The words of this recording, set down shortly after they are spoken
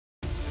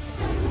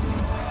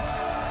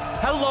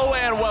Hello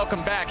and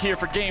welcome back here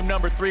for game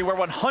number 3, where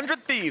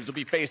 100 Thieves will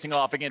be facing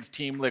off against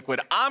Team Liquid.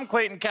 I'm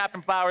Clayton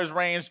Captain Flowers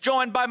Reigns,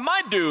 joined by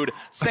my dude,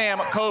 Sam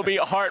Kobe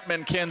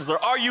Hartman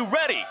Kinsler. Are you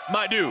ready,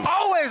 my dude?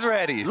 Always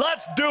ready.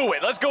 Let's do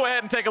it. Let's go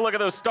ahead and take a look at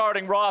those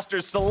starting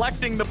rosters.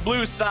 Selecting the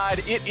blue side,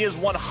 it is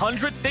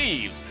 100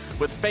 Thieves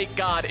with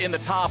FakeGod in the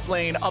top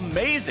lane,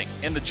 Amazing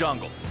in the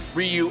jungle.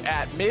 Ryu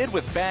at mid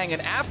with Bang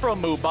and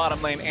Aphromoo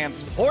bottom lane and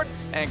support,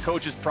 and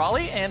coaches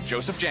Prolly and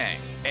Joseph Jang.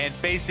 And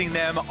facing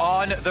them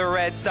on the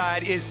red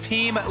side is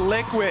Team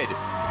Liquid.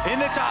 In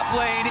the top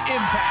lane,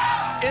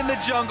 Impact. In the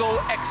jungle,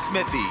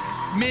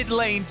 Xmithie. Mid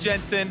lane,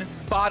 Jensen.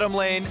 Bottom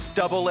lane,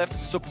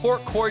 Doublelift.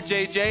 Support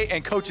CoreJJ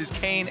and coaches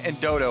Kane and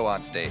Dodo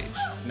on stage.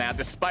 Now,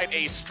 despite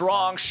a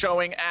strong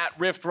showing at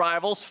Rift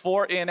Rivals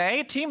for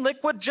NA, Team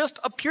Liquid just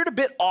appeared a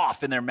bit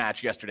off in their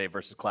match yesterday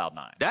versus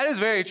Cloud9. That is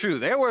very true.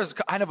 There was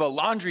kind of a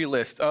laundry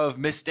list of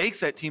mistakes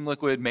that Team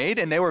Liquid made,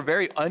 and they were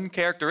very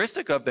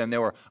uncharacteristic of them. They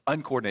were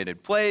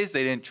uncoordinated plays.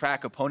 They didn't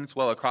track opponents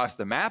well across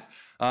the map.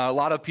 A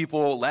lot of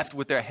people left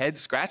with their heads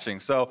scratching.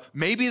 So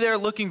maybe they're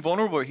looking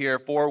vulnerable here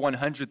for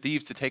 100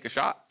 Thieves to take a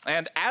shot.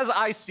 And as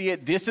I see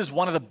it, this is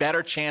one of the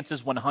better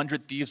chances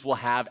 100 Thieves will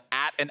have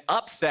at an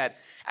upset,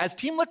 as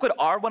Team Liquid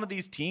are one of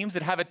these teams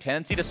that have a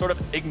tendency to sort of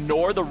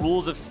ignore the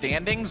rules of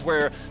standings,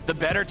 where the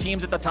better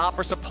teams at the top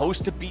are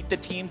supposed to beat the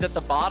teams at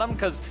the bottom,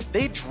 because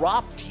they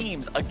drop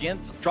games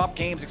against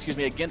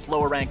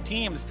lower ranked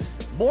teams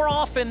more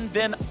often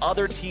than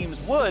other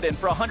teams would. And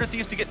for 100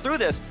 Thieves to get through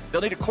this,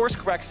 they'll need to course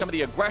correct some of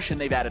the aggression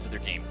they've added to their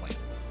game plan.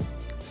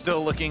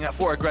 Still looking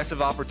for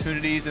aggressive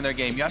opportunities in their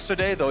game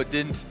yesterday, though it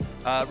didn't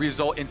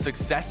result in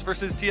success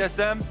versus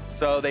TSM.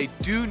 So they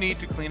do need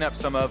to clean up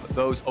some of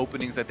those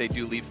openings that they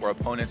do leave for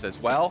opponents as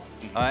well.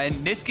 And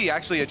Niski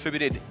actually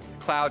attributed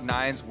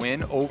Cloud9's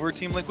win over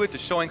Team Liquid to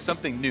showing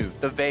something new,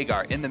 the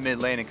Veigar in the mid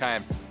lane, and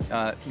kind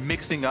of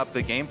mixing up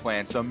the game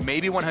plan. So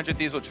maybe 100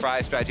 Thieves will try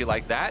a strategy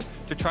like that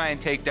to try and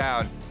take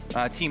down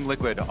Team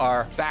Liquid,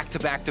 our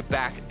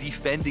back-to-back-to-back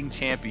defending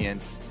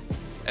champions.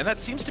 And that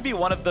seems to be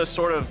one of the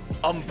sort of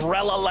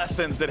umbrella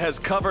lessons that has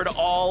covered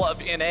all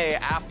of NA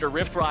after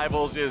Rift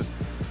Rivals is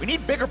we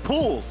need bigger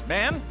pools,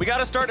 man. We got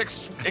to start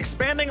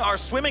expanding our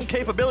swimming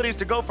capabilities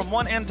to go from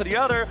one end to the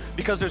other,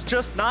 because there's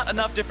just not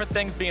enough different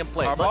things being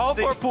played. I'm all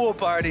for pool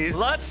parties.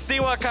 Let's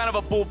see what kind of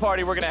a pool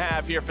party we're going to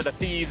have here for the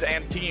Thieves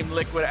and Team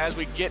Liquid as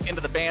we get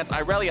into the bans.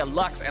 Irelia,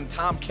 Lux, and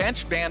Tom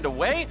Kench banned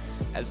away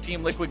as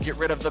Team Liquid get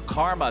rid of the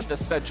Karma, the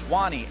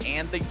Sejuani,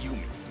 and the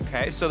Yuumi.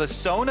 Okay, so the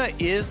Sona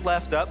is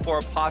left up for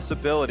a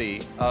possibility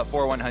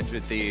for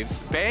 100 Thieves.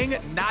 Bang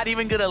not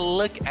even gonna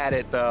look at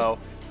it though,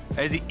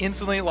 as he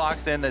instantly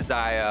locks in the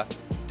Xayah.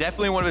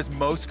 Definitely one of his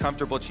most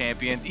comfortable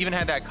champions. Even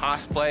had that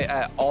cosplay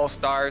at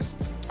All-Stars.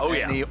 Oh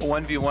yeah. The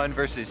 1v1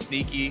 versus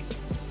Sneaky.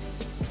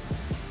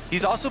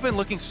 He's also been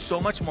looking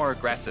so much more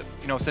aggressive,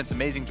 since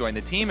Amazing joined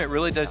the team. It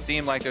really does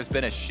seem like there's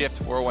been a shift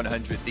for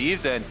 100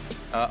 Thieves, and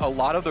a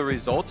lot of the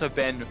results have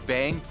been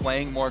Bang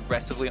playing more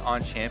aggressively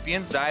on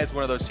champions. Xayah is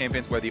one of those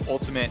champions where the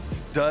ultimate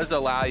does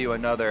allow you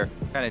another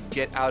kind of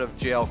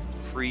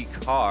get-out-of-jail-free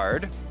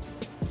card.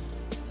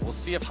 We'll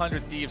see if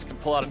 100 Thieves can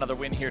pull out another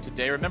win here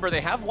today. Remember,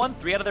 they have won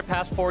 3 out of their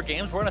past 4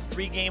 games. We're on a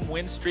 3-game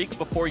win streak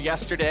before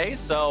yesterday,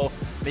 so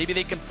maybe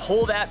they can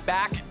pull that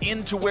back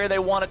into where they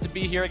want it to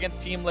be here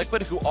against Team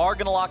Liquid, who are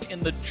going to lock in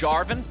the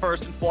Jarvan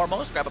first and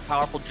foremost. Grab a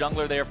powerful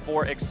jungler there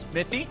for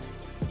Xmithie.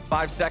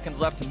 5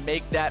 seconds left to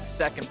make that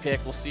second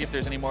pick. We'll see if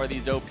there's any more of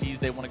these OPs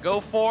they want to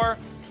go for.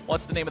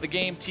 What's the name of the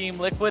game, Team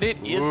Liquid? It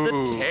is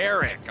the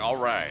Taric. All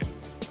right.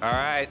 All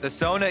right, the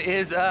Sona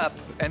is up,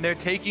 and they're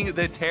taking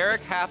the Taric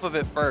half of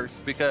it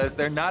first because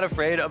they're not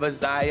afraid of a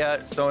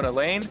Xayah Sona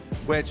lane,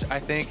 which I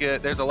think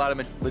there's a lot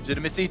of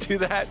legitimacy to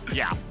that.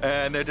 Yeah.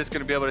 And they're just going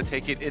to be able to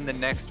take it in the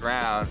next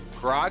round.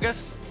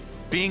 Gragas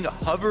being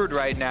hovered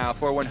right now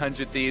for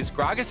 100 Thieves.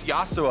 Gragas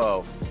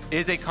Yasuo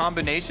is a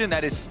combination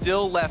that is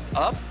still left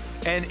up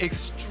and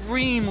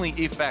extremely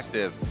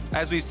effective,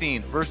 as we've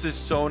seen, versus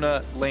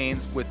Sona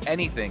lanes with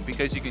anything,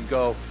 because you can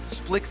go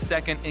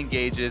split-second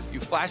engages, you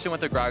flash in with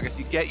the Gragas,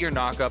 you get your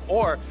knock-up,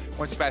 or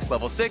once you pass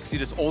level 6, you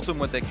just ult him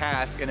with the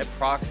cask, and it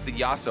procs the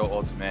Yasuo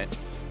ultimate.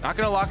 Not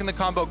going to lock in the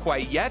combo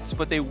quite yet,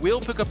 but they will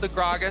pick up the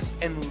Gragas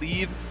and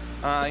leave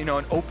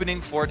an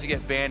opening for it to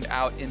get banned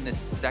out in the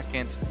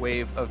second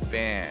wave of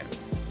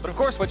bans. But of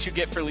course, what you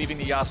get for leaving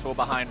the Yasuo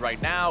behind right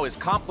now is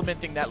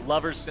complementing that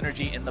Lovers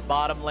synergy in the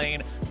bottom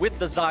lane with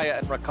the Xayah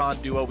and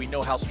Rakan duo. We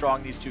know how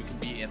strong these two can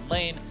be in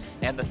lane.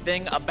 And the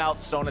thing about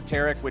Sona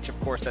Taric, which of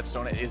course that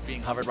Sona is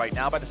being hovered right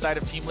now by the side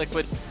of Team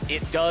Liquid,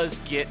 it does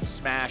get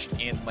smashed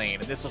in lane.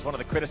 And this was one of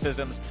the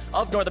criticisms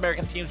of North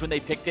American teams when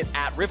they picked it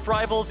at Rift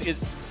Rivals,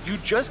 is you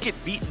just get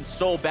beaten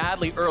so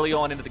badly early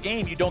on into the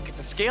game, you don't get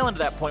to scale into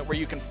that point where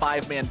you can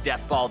 5-man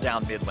death ball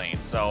down mid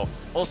lane. So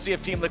we'll see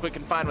if Team Liquid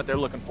can find what they're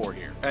looking for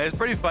here. It's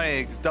pretty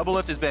funny because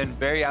Doublelift has been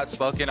very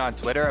outspoken on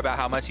Twitter about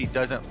how much he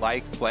doesn't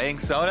like playing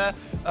Sona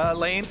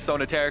lanes,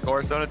 Sona Taric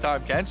or Sona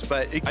Tahm Kench,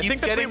 but it keeps I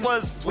think the getting tweet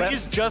was,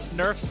 please just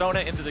nerf Sona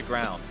into the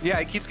ground. Yeah,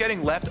 it keeps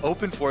getting left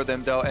open for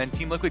them though, and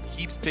Team Liquid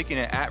keeps picking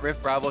it at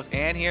Rift Bravos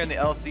and here in the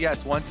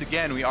LCS. Once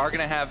again, we are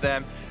going to have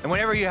them, and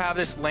whenever you have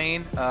this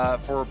lane,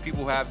 for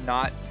people who have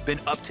not been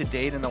up to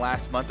date in the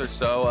last month or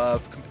so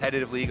of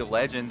competitive League of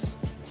Legends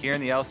here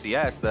in the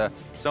LCS, the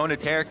Sona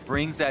Taric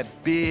brings that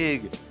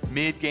big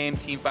mid-game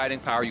team fighting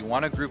power. You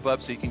want to group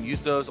up so you can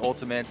use those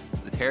ultimates,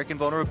 the Taric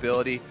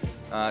invulnerability.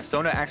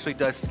 Sona actually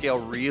does scale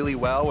really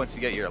well once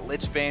you get your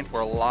Lich Bane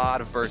for a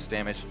lot of burst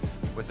damage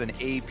with an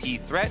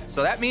AP threat.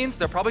 So that means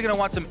they're probably going to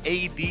want some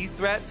AD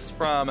threats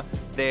from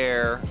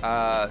their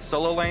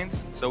solo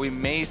lanes. So we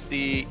may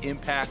see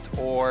Impact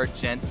or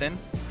Jensen.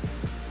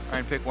 Try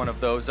and pick one of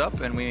those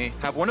up, and we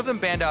have one of them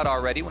banned out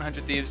already.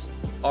 100 Thieves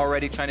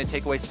already trying to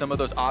take away some of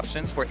those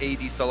options for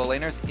AD solo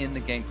laners in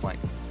the Gangplank.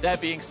 That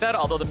being said,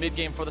 although the mid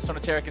game for the Sona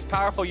Taric is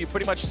powerful, you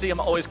pretty much see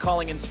them always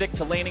calling in sick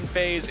to laning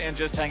phase and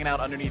just hanging out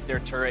underneath their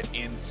turret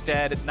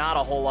instead. Not a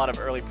whole lot of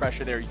early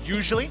pressure there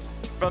usually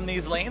from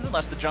these lanes,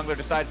 unless the jungler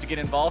decides to get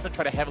involved and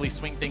try to heavily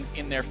swing things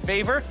in their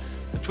favor.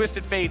 The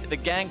Twisted Fate, the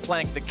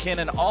Gangplank, the Kin,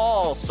 and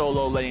all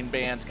solo lane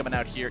bans coming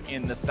out here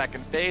in the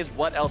second phase.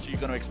 What else are you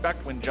going to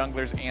expect when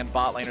junglers and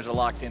bot laners are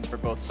locked in for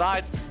both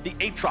sides? The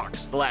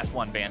Aatrox, the last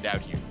one banned out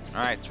here.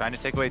 All right, trying to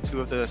take away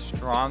two of the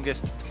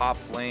strongest top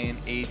lane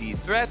AD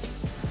threats.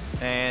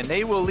 And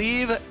they will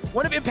leave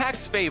one of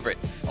Impact's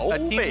favorites. Oh, a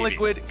Team baby.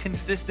 Liquid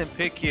consistent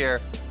pick here.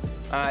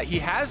 He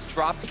has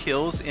dropped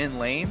kills in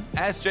lane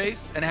as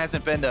Jayce and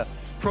hasn't been the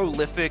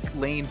prolific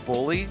lane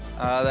bully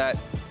that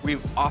we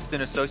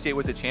often associate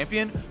with the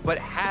champion, but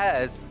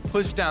has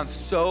pushed down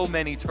so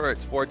many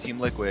turrets for Team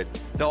Liquid.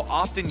 They'll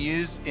often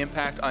use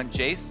Impact on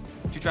Jayce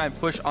to try and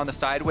push on the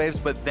side waves,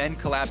 but then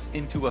collapse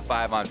into a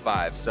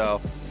 5-on-5.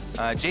 So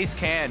Jayce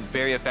can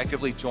very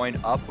effectively join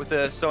up with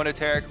the Sona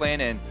Taric lane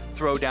and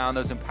throw down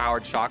those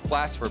empowered shock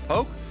blasts for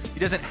poke. He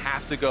doesn't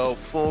have to go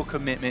full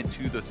commitment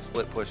to the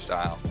split push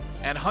style.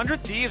 And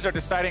 100 Thieves are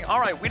deciding,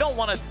 all right, we don't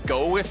want to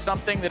go with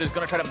something that is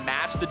going to try to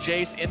match the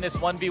Jayce in this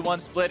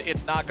 1v1 split.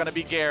 It's not going to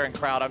be Garen,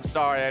 crowd. I'm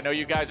sorry. I know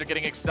you guys are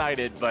getting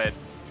excited, but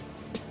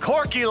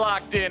Corki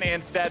locked in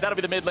instead. That'll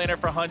be the mid laner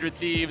for 100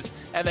 Thieves.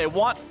 And they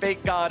want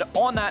FakeGod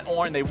on that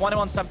Ornn. They want him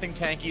on something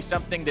tanky,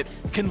 something that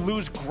can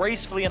lose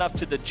gracefully enough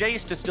to the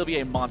Jayce to still be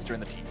a monster in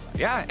the team.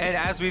 Yeah, and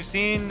as we've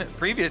seen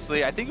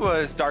previously, I think it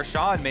was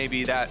Darshan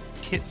maybe that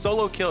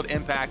solo killed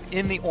Impact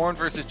in the Ornn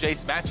versus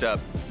Jayce matchup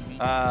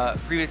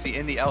previously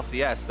in the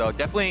LCS. So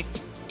definitely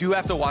do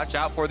have to watch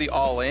out for the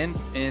all-in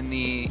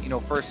the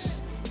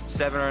first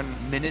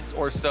 7 minutes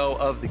or so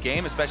of the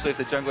game, especially if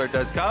the jungler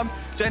does come.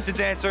 Jensen's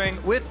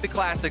answering with the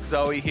classic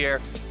Zoe here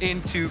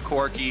into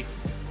Corki.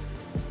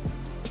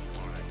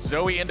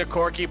 Zoe into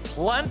Corki,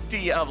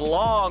 plenty of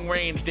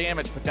long-range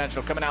damage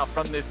potential coming out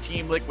from this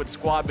Team Liquid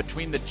squad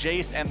between the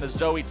Jayce and the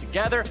Zoe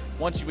together.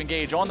 Once you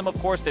engage on them, of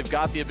course, they've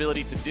got the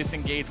ability to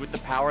disengage with the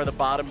power of the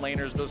bottom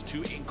laners, those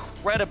two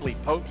incredibly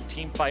potent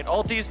team fight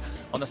ultis.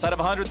 On the side of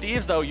 100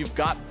 Thieves, though, you've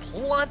got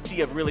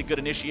plenty of really good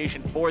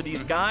initiation for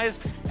these guys,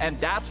 and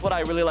that's what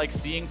I really like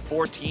seeing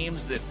for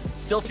teams that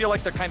still feel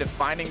like they're kind of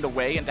finding the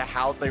way into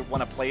how they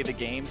want to play the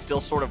game,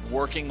 still sort of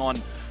working on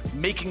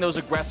making those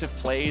aggressive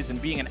plays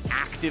and being an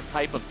active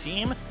type of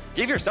team.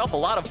 Give yourself a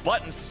lot of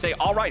buttons to say,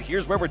 all right,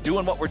 here's where we're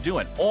doing what we're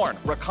doing. Ornn,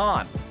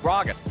 Rakan,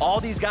 Gragas,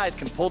 all these guys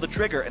can pull the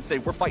trigger and say,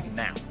 we're fighting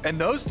now.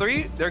 And those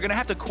three, they're going to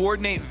have to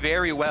coordinate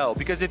very well,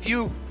 because if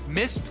you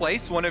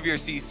misplace one of your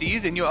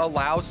CCs and you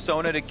allow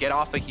Sona to get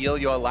off a heal,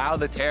 you allow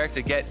the Taric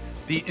to get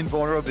the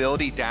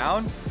invulnerability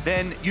down,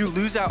 then you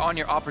lose out on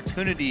your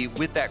opportunity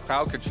with that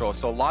crowd control.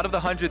 So a lot of the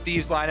 100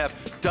 Thieves lineup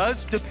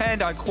does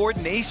depend on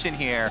coordination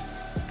here.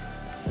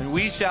 And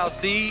we shall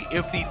see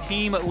if the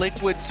Team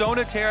Liquid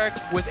Sona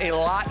Taric, with a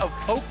lot of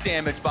poke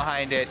damage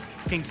behind it,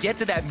 can get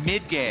to that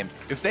mid game.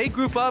 If they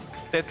group up,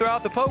 they throw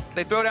out the poke,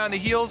 they throw down the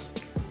heals,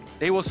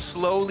 they will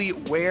slowly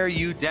wear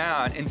you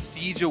down and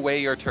siege away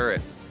your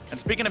turrets. And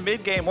speaking of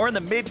mid-game, we're in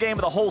the mid-game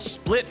of the whole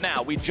split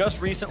now. We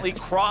just recently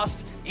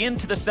crossed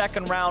into the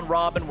second round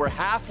robin. We're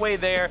halfway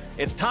there.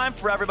 It's time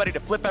for everybody to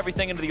flip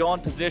everything into the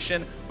on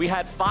position. We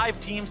had 5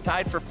 teams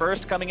tied for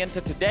first coming into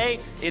today.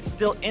 It's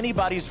still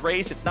anybody's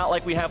race. It's not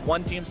like we have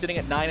one team sitting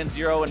at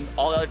 9-0 and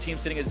all the other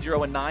teams sitting at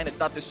 0-9. It's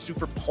not this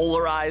super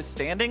polarized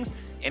standings.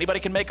 Anybody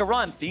can make a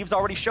run. Thieves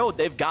already showed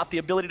they've got the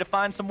ability to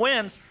find some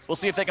wins. We'll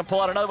see if they can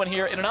pull out another one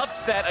here in an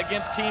upset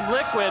against Team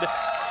Liquid,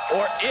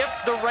 or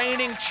if the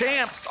reigning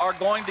champs are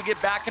going to get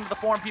back into the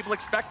form people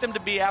expect them to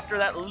be after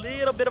that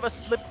little bit of a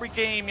slippery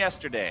game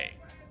yesterday.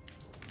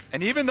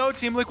 And even though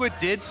Team Liquid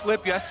did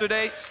slip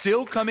yesterday,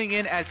 still coming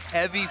in as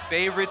heavy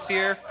favorites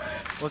here.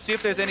 We'll see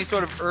if there's any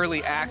sort of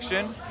early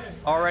action.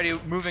 Already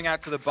moving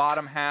out to the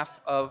bottom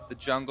half of the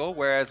jungle,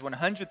 whereas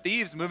 100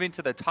 Thieves moving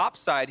to the top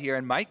side here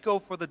and might go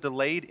for the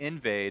delayed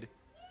invade.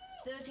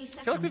 I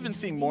feel like we've been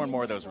seeing more and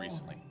more of those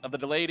recently. Of the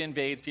delayed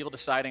invades, people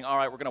deciding, all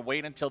right, we're going to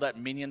wait until that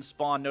minion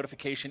spawn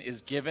notification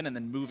is given and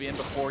then move in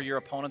before your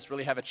opponents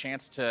really have a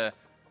chance to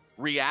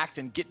react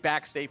and get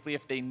back safely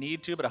if they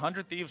need to. But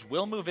 100 Thieves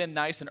will move in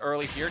nice and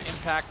early here.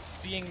 Impact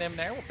seeing them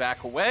there will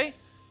back away.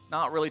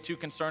 Not really too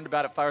concerned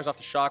about it. Fires off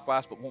the Shock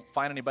Blast, but won't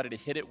find anybody to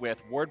hit it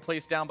with. Ward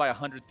placed down by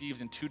 100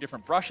 Thieves in 2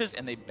 different brushes,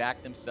 and they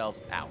back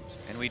themselves out.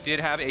 And we did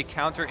have a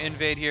counter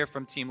invade here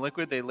from Team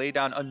Liquid. They lay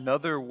down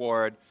another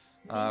ward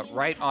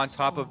right on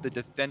top of the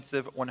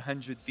defensive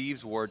 100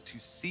 Thieves ward to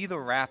see the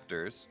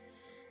Raptors.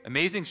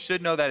 Amazing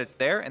should know that it's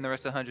there, and the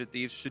rest of 100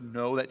 Thieves should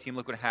know that Team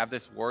Liquid have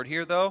this ward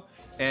here, though.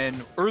 And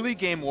early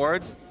game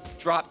wards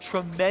drop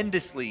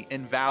tremendously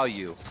in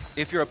value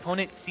if your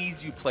opponent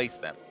sees you place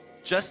them.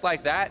 Just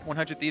like that,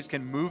 100 Thieves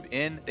can move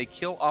in, they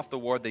kill off the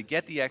ward, they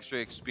get the extra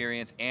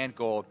experience and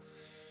gold.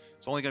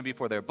 It's only going to be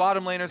for their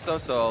bottom laners, though,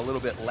 so a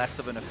little bit less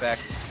of an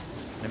effect.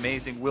 And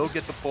Amazing will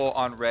get the pull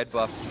on red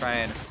buff to try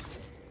and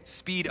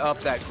speed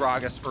up that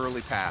Gragas early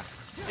path.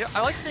 Yeah,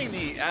 I like seeing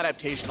the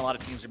adaptation a lot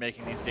of teams are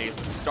making these days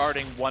with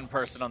starting one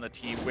person on the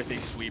team with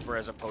a sweeper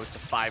as opposed to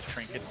 5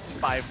 trinkets,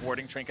 5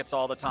 warding trinkets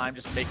all the time,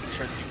 just making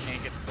sure that you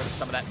can't get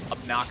some of that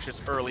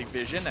obnoxious early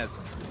vision. As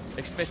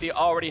Xmithie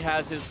already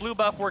has his blue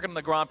buff working on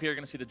the Gromp here. You're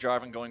going to see the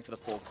Jarvan going for the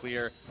full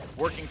clear,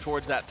 working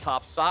towards that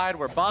top side,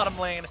 where bottom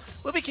lane,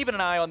 we'll be keeping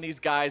an eye on these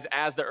guys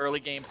as the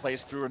early game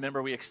plays through.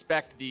 Remember, we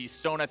expect the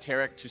Sona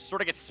Taric to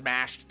sort of get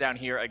smashed down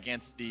here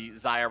against the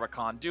Xayah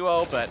Rakan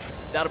duo, but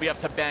that'll be up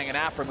to Bang and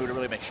Aphromoo to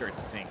really make sure it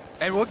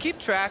sinks. And we'll keep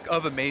track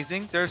of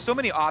Amazing. There are so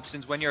many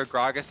options when you're a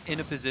Gragas in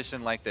a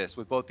position like this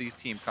with both these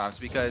team comps,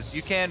 because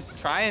you can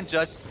try and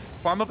just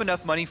farm up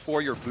enough money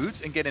for your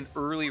boots and get an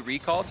early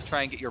recall to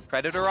try and get your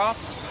Predator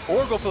off,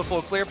 or go for the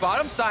full clear.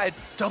 Bottom side,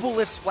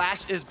 Doublelift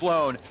splash is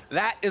blown.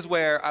 That is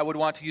where I would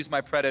want to use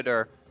my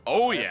Predator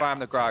if I'm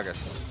the Gragas.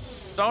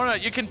 Sona,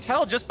 you can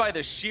tell just by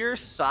the sheer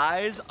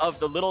size of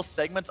the little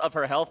segments of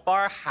her health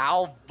bar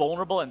how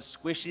vulnerable and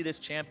squishy this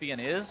champion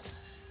is.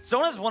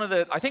 Sona's one of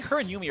the, I think her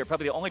and Yuumi are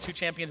probably the only 2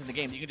 champions in the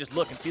game that you can just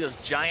look and see those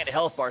giant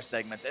health bar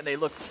segments, and they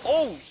look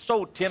oh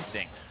so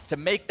tempting to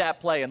make that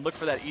play and look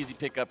for that easy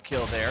pickup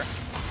kill there.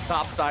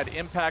 Top side,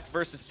 Impact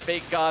versus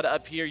FakeGod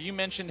up here. You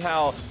mentioned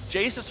how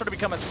Jayce has sort of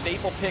become a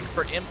staple pick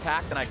for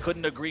Impact, and I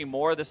couldn't agree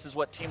more. This is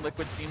what Team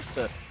Liquid seems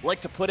to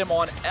like to put him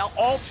on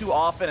all too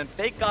often, and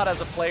FakeGod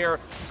as a player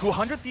who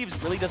 100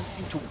 Thieves really doesn't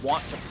seem to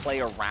want to play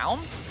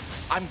around.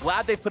 I'm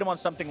glad they've put him on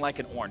something like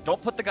an Ornn.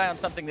 Don't put the guy on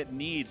something that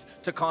needs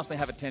to constantly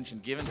have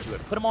attention given to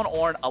it. Put him on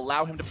Ornn,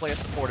 allow him to play a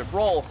supportive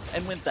role,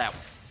 and win that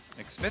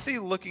one.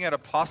 Xmithie looking at a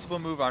possible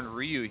move on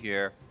Ryu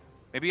here.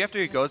 Maybe after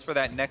he goes for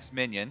that next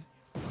minion.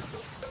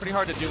 Pretty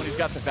hard to do when he's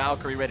got the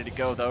Valkyrie ready to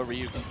go, though.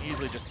 Ryu can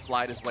easily just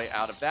slide his way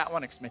out of that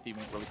one. Xmithie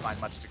won't really find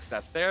much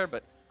success there,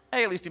 but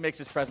hey, at least he makes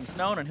his presence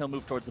known, and he'll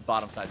move towards the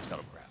bottom side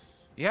scuttle grab.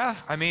 Yeah,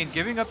 I mean,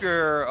 giving up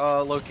your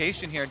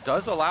location here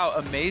does allow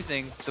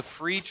Amazing the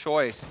free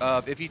choice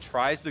of if he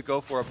tries to go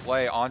for a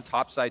play on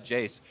topside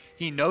Jayce.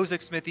 He knows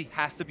Xmithie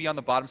has to be on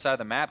the bottom side of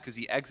the map because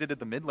he exited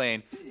the mid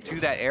lane to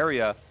that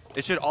area.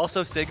 It should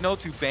also signal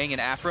to Bang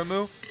and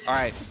Aphromoo. All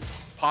right,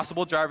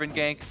 possible Jarvan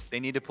gank.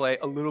 They need to play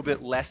a little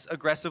bit less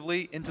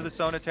aggressively into the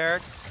Sona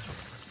Taric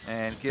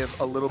and give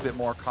a little bit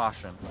more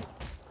caution.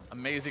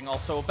 Amazing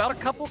also about a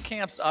couple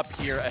camps up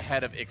here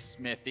ahead of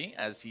Xmithie,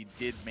 as he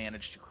did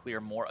manage to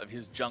clear more of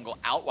his jungle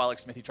out while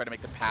Xmithie tried to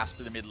make the pass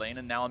through the mid lane,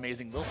 and now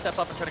Amazing will step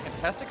up and try to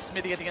contest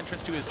Xmithie at the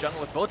entrance to his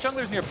jungle. With both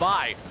junglers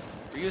nearby,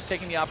 Ryu's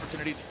taking the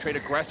opportunity to trade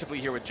aggressively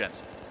here with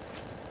Jensen.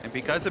 And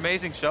because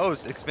Amazing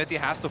shows, Xmithie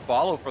has to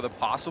follow for the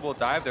possible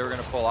dive they were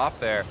going to pull off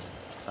there.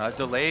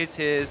 Delays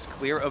his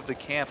clear of the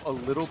camp a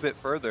little bit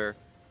further.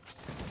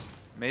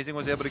 Amazing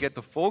was able to get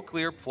the full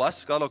clear plus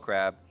Scuttle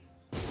Crab.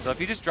 So if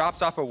he just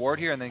drops off a ward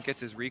here and then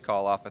gets his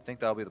recall off, I think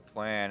that'll be the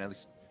plan. At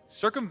least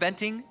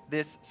circumventing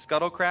this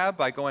Scuttle Crab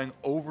by going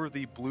over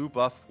the blue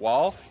buff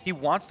wall. He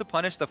wants to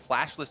punish the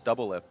flashless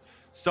Doublelift.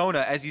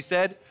 Sona, as you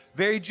said,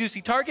 very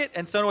juicy target,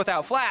 and Sona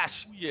without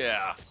flash.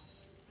 Yeah.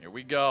 Here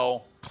we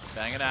go.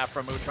 Bang and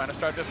Aphromoo trying to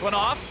start this one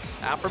off.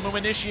 Aphromoo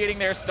initiating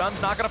their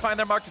stuns. Not going to find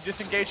their mark to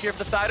disengage here for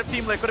the side of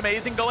Team Liquid.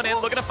 Amazing going in,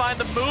 looking to find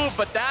the move,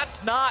 but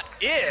that's not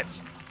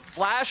it.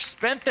 Flash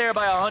spent there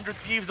by 100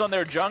 Thieves on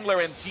their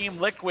jungler, and Team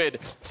Liquid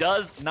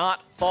does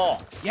not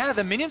fall. Yeah,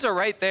 the minions are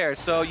right there.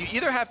 So you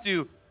either have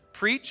to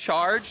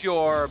pre-charge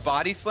your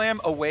body slam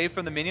away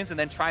from the minions and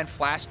then try and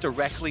flash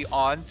directly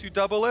onto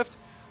Doublelift.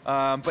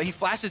 But he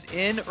flashes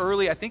in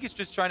early. I think he's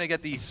just trying to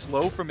get the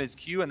slow from his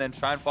Q and then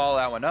try and follow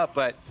that one up.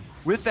 But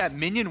with that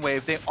minion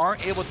wave, they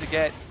aren't able to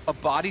get a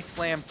body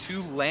slam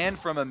to land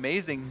from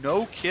Amazing.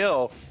 No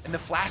kill. And the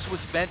flash was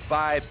spent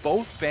by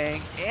both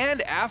Bang and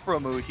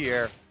Aphromoo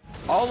here.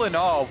 All in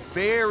all,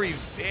 very,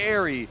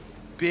 very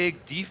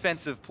big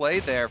defensive play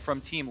there from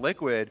Team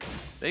Liquid.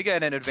 They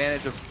get an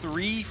advantage of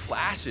 3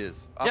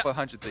 flashes off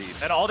 100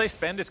 Thieves. And all they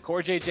spend is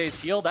CoreJJ's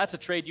heal. That's a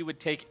trade you would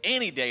take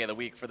any day of the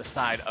week for the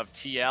side of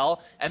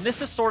TL. And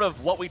this is sort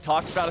of what we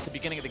talked about at the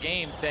beginning of the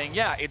game, saying,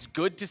 yeah, it's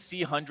good to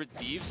see 100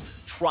 Thieves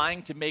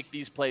trying to make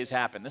these plays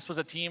happen. This was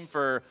a team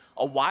for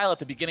a while at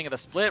the beginning of the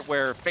split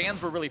where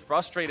fans were really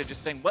frustrated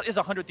just saying, what is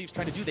 100 Thieves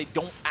trying to do? They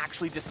don't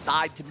actually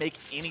decide to make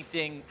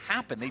anything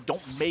happen. They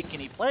don't make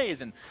any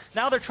plays, and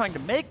now they're trying to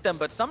make them,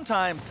 but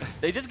sometimes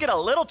they just get a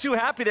little too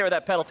happy there with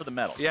that pedal to the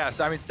metal.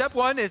 Yes, I mean, step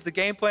one is the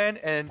game plan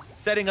and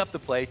setting up the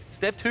play.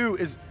 Step two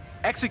is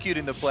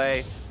executing the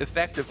play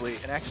effectively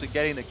and actually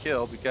getting the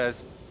kill,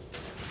 because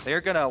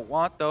they're gonna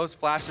want those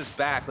flashes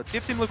back. Let's see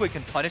if Team Liquid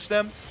can punish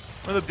them.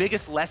 One of the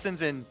biggest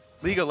lessons in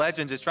League of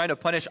Legends is trying to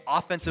punish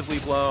offensively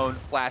blown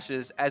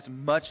flashes as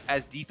much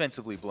as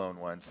defensively blown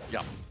ones.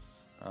 Yeah.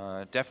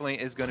 Definitely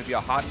is going to be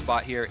a hot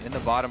spot here in the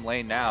bottom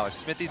lane now.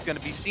 Xmithie's going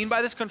to be seen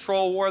by this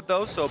control ward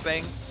though, so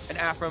Bang and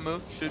Aphromoo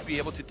should be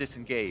able to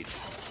disengage.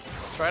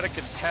 Try to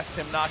contest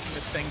him knocking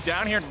this thing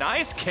down here.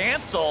 Nice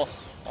cancel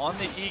on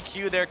the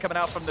EQ there coming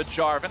out from the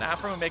Jarvan.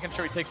 Aphromoo making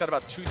sure he takes out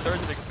about 2/3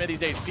 of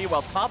Xmithie's HP,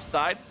 while top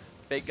side,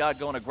 FakeGod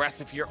going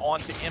aggressive here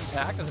onto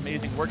Impact as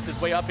Amazing works his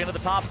way up into the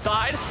top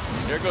side.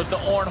 There goes the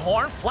Ornn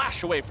horn,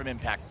 flash away from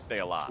Impact to stay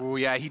alive. Oh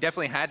yeah, he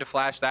definitely had to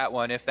flash that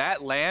one. If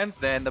that lands,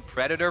 then the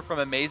Predator from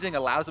Amazing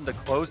allows him to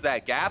close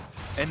that gap,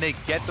 and they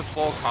get the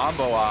full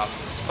combo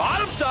off.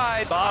 Bottom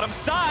side! Bottom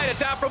side,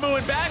 it's Aphromoo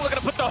and Bang looking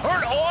to put the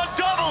hurt on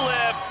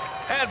Doublelift.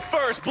 And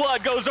first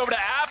blood goes over to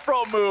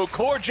Aphromoo.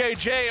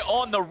 CoreJJ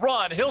on the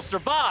run. He'll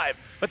survive,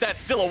 but that's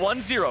still a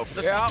 1-0 for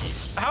the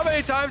Thieves. How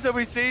many times have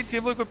we seen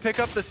Team Liquid pick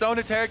up the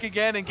Sona Taric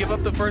again and give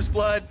up the first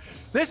blood?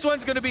 This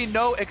one's going to be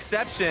no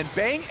exception.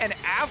 Bang and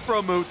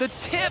Aphromoo, the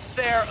tip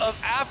there of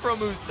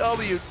Aphromoo's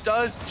W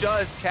does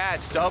just catch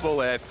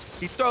Doublelift.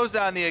 He throws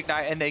down the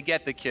Ignite and they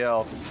get the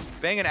kill.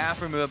 Bang and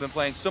Aphromoo have been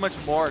playing so much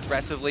more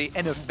aggressively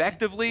and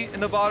effectively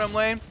in the bottom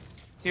lane.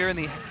 Here in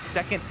the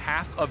second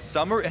half of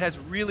Summer, it has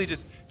really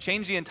just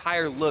changed the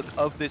entire look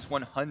of this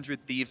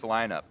 100 Thieves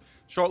lineup.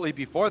 Shortly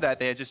before that,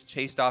 they had just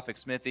chased off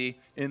Xmithie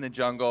in the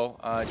jungle,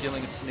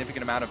 dealing a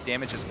significant amount of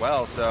damage as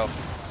well. So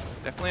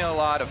definitely a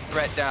lot of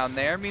threat down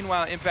there.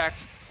 Meanwhile,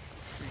 Impact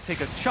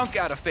take a chunk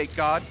out of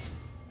FakeGod.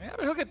 Yeah,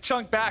 but he'll get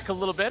chunked back a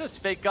little bit as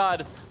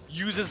FakeGod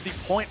uses the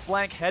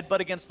point-blank headbutt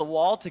against the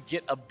wall to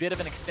get a bit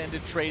of an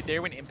extended trade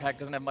there when Impact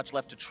doesn't have much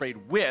left to trade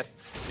with.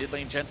 Mid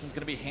lane Jensen's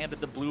going to be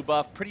handed the blue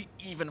buff. Pretty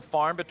even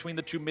farm between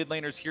the two mid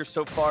laners here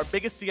so far.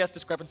 Biggest CS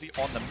discrepancy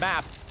on the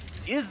map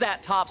is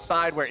that top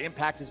side where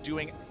Impact is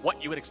doing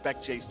what you would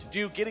expect Jayce to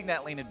do, getting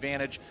that lane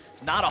advantage.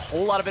 It's not a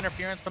whole lot of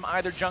interference from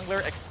either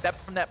jungler,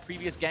 except from that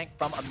previous gank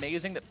from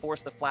Amazing that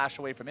forced the flash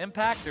away from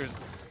Impact. There's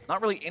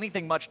not really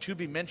anything much to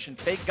be mentioned.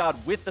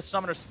 FakeGod with the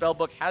Summoner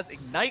Spellbook has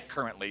Ignite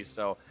currently,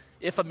 so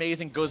if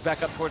Amazing goes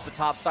back up towards the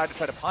top side to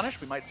try to punish,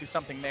 we might see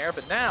something there.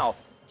 But now,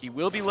 he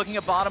will be looking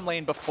at bottom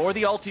lane before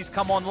the ultis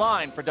come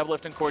online for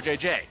Doublelift and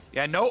CoreJJ.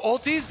 Yeah, no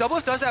ultis.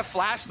 Doublelift does have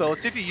flash, though.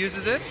 Let's see if he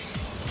uses it.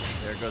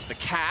 There goes the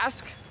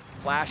cask.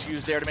 Flash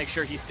used there to make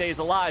sure he stays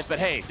alive. But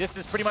hey, this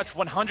is pretty much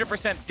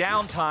 100%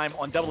 downtime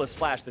on Doublelift's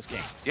flash this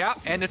game. Yeah,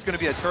 and it's going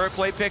to be a turret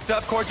plate picked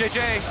up.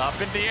 CoreJJ.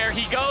 Up in the air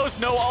he goes.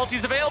 No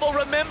ultis available.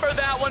 Remember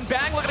that one.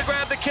 Bang looking to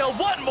grab the kill.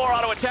 One more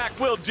auto attack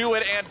will do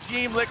it, and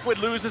Team Liquid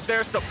loses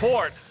their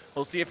support.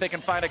 We'll see if they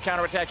can find a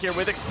counterattack here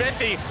with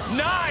Xmithie.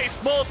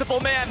 Nice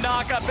multiple-man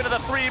knock-up into the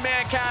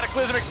three-man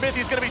Cataclysm.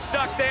 Xmithie's going to be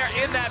stuck there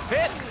in that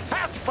pit.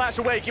 Has to flash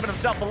away, keeping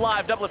himself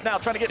alive. Doublelift now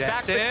trying to get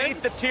back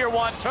beneath the Tier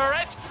 1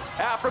 turret.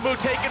 Aphromoo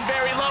taken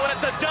very low, and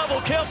it's a double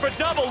kill for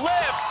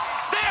Doublelift.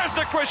 There's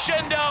the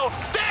crescendo.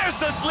 There's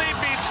the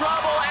sleepy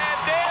trouble, and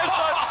there's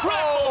the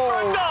triple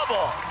for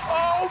Double.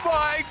 Oh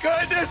my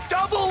goodness,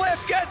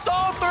 Doublelift gets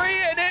all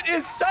three, and it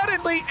is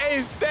suddenly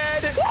a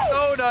fed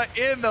Sona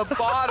in the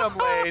bottom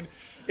lane.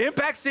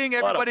 Impact seeing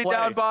everybody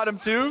down bottom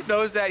too,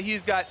 knows that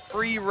he's got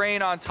free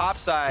reign on top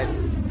side.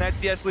 That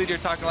CS lead you're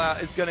talking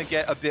about is going to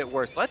get a bit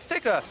worse. Let's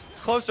take a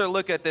closer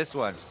look at this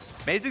one.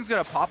 Amazing's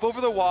going to pop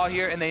over the wall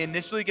here, and they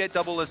initially get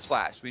Doublelift's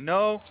flash. We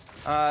know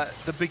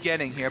the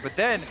beginning here, but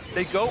then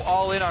they go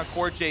all in on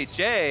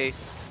CoreJJ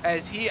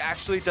as he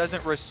actually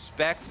doesn't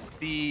respect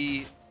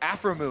the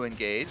Aphromoo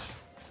engage.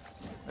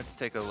 Let's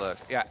take a look.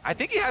 Yeah, I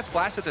think he has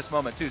flash at this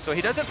moment too, so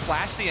he doesn't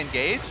flash the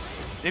engage.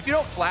 And if you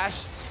don't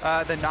flash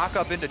the knock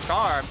up into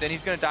Charm, then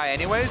he's going to die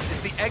anyways.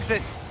 It's the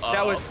exit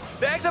that was...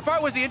 The exit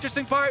part was the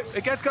interesting part.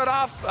 It gets cut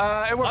off,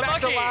 and we're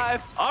back to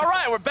live. All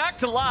right, we're back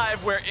to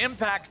live, where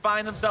Impact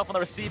finds himself on the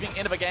receiving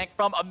end of a gank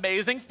from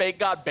Amazing.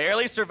 FakeGod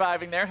barely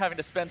surviving there, having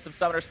to spend some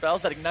summoner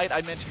spells. That Ignite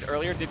I mentioned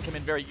earlier did come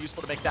in very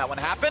useful to make that one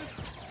happen.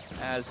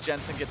 As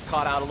Jensen gets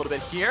caught out a little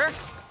bit here.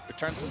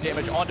 Returns some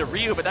damage onto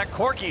Ryu, but that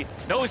Corki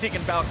knows he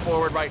can bounce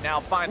forward right now,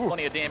 find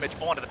plenty of damage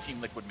onto the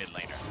Team Liquid mid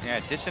laner. Yeah,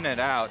 dishing it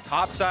out.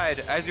 Top side,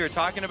 as you were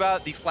talking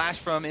about, the flash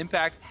from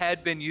Impact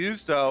had been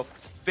used, so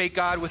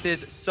FakeGod with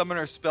his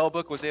Summoner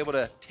Spellbook was able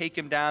to take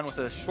him down with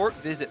a short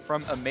visit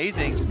from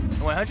Amazing.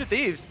 And 100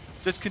 Thieves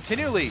just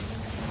continually,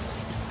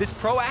 this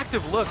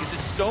proactive look is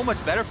just so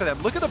much better for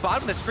them. Look at the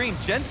bottom of the screen.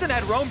 Jensen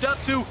had roamed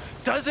up to,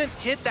 doesn't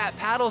hit that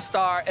paddle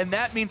star, and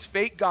that means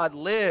FakeGod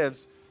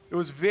lives. It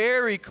was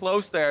very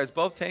close there as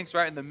both tanks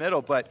right in the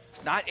middle, but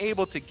not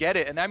able to get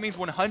it. And that means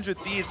 100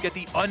 Thieves get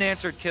the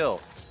unanswered kill.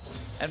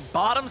 And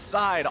bottom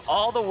side,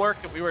 all the work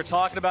that we were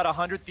talking about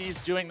 100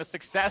 Thieves doing, the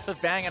success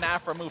of Bang and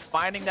Aphromoo,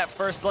 finding that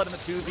first blood in the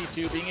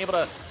 2v2, being able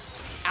to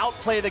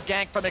outplay the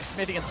gank from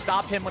Xmithie and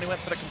stop him when he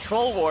went for the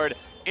control ward.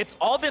 It's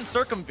all been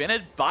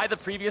circumvented by the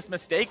previous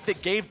mistake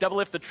that gave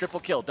Doublelift the triple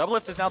kill.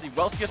 Doublelift is now the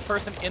wealthiest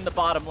person in the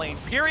bottom lane,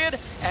 period,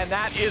 and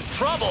that is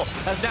trouble,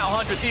 as now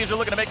 100 Thieves are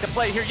looking to make the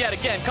play here yet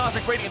again.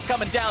 Cosmic Radiance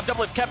coming down,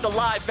 Doublelift kept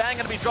alive. Bang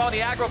gonna be drawing the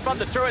aggro from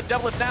the turret.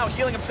 Doublelift now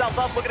healing himself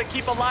up, looking to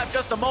keep alive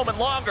just a moment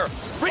longer.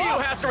 Ryu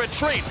has to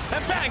retreat,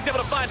 and Bang's able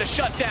to find a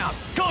shutdown.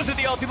 Goes to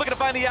the ulti, looking to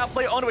find the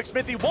outplay onto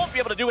Xmithie. Won't be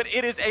able to do it.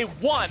 It is a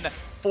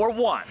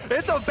 1-for-1.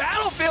 It's a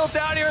battlefield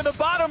down here in the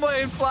bottom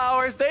lane,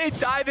 Flowers. They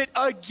dive it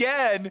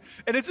again,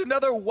 and it's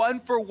another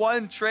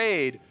 1-for-1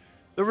 trade.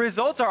 The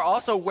results are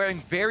also wearing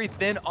very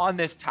thin on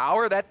this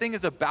tower. That thing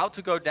is about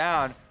to go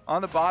down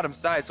on the bottom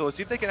side. So let's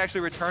see if they can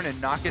actually return and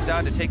knock it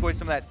down to take away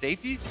some of that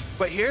safety.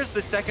 But here's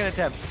the second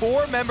attempt.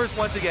 4 members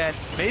once again.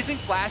 Amazing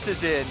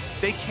flashes in.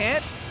 They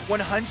can't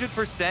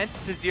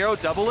 100% to 0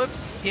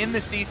 Doublelift in the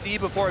CC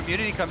before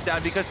immunity comes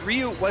down because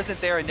Ryu wasn't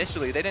there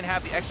initially. They didn't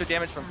have the extra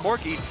damage from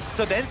Corki,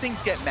 so then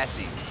things get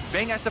messy.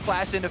 Bang has to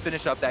flash in to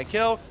finish up that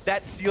kill.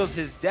 That seals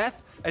his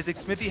death as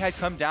Xmithie had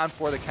come down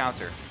for the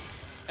counter.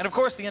 And of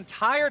course, the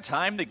entire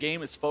time the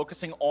game is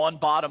focusing on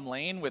bottom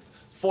lane with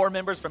 4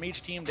 members from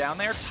each team down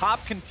there,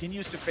 top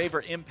continues to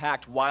favor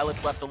Impact while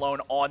it's left alone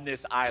on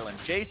this island.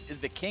 Jayce is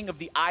the king of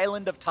the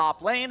island of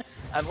top lane.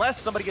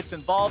 Unless somebody gets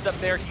involved up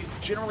there, he's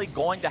generally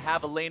going to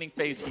have a laning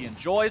phase he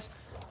enjoys.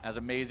 As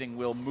Amazing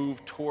will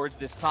move towards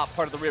this top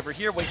part of the river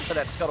here, waiting for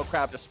that Scuttle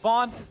Crab to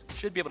spawn.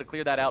 Should be able to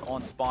clear that out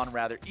on spawn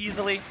rather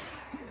easily.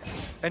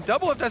 And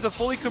Doublelift has a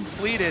fully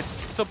completed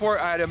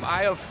support item,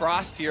 Eye of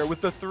Frost here,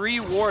 with the 3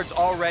 wards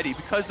already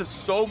because of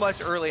so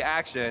much early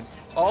action.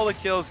 All the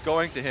kills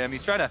going to him.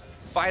 He's trying to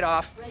fight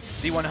off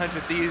the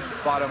 100 Thieves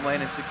bottom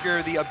lane and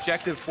secure the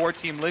objective for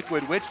Team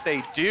Liquid, which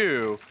they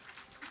do.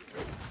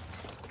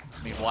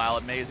 Meanwhile,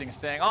 Amazing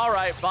saying, all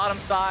right, bottom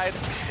side,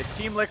 it's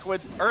Team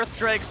Liquid's Earth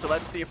Drake, so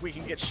let's see if we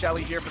can get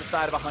Shelly here for the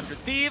side of 100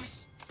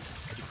 Thieves.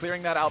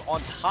 Clearing that out on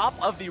top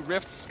of the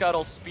Rift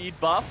Scuttle speed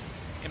buff.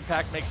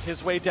 Impact makes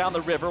his way down the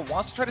river,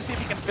 wants to try to see if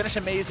he can finish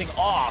Amazing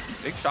off.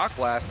 Big shock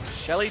blast.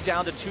 Shelly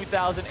down to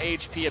 2,000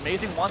 HP.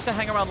 Amazing wants to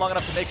hang around long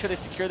enough to make sure they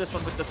secure this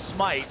one with the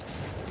smite.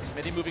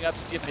 Xmithie moving up to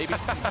see if maybe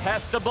it's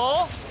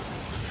contestable.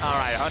 All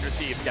right, 100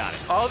 Thieves got it.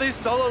 All these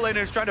solo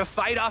laners trying to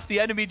fight off the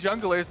enemy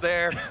junglers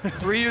there.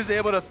 Ryu's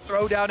able to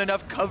throw down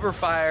enough cover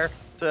fire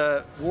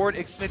to ward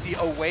Xmithie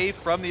away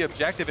from the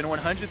objective, and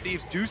 100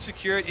 Thieves do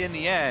secure it in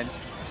the end.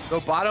 The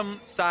bottom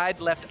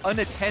side left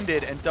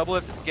unattended, and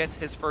Doublelift gets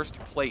his first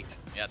plate.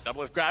 Yeah,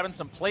 Doublelift grabbing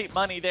some plate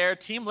money there.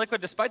 Team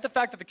Liquid, despite the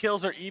fact that the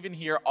kills are even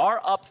here, are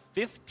up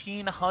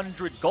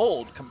 1,500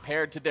 gold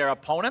compared to their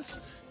opponents.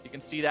 You can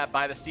see that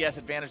by the CS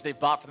advantage they've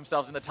bought for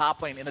themselves in the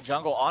top lane, in the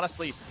jungle,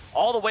 honestly,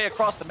 all the way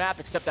across the map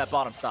except that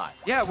bottom side.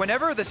 Yeah,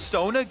 whenever the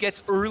Sona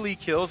gets early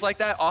kills like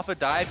that off a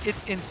dive,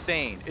 it's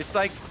insane. It's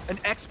like an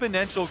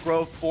exponential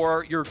growth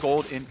for your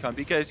gold income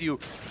because you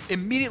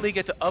immediately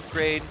get to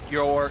upgrade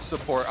your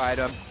support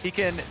item. He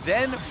can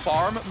then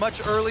farm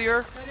much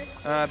earlier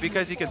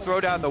because he can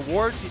throw down the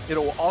wards.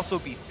 It'll also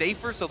be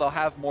safer, so they'll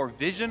have more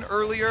vision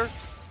earlier.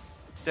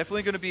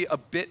 Definitely going to be a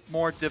bit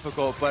more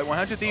difficult, but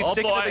 100 Thieves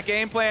sticking to the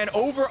game plan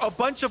over a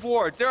bunch of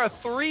wards. There are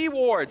 3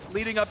 wards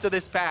leading up to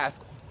this path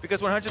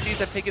because 100 Thieves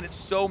have taken it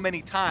so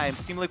many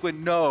times. Team Liquid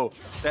know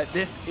that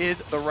this is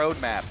the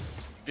roadmap.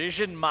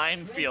 Vision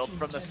minefield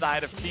from the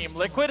side of Team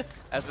Liquid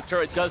as the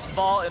turret does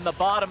fall in the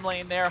bottom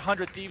lane there.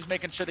 100 Thieves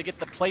making sure they get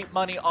the plate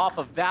money off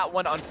of that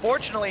one.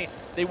 Unfortunately,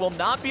 they will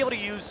not be able to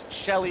use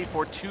Shelly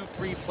for 2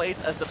 free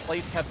plates as the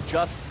plates have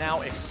just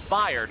now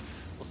expired.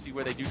 We'll see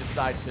where they do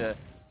decide to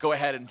go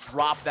ahead and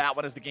drop that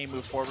one as the game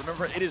moves forward.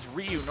 Remember, it is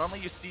Ryu. Normally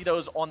you see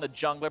those on the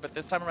jungler, but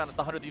this time around it's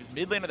the 100 Thieves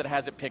mid laner that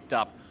has it picked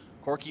up.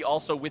 Corki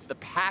also with the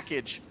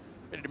package,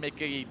 ready to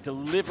make a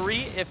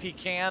delivery if he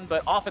can,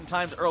 but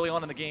oftentimes early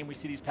on in the game we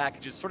see these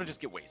packages sort of just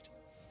get wasted.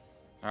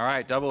 All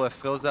right, Doublelift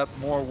fills up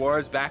more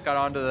wards back out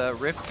onto the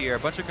Rift here. A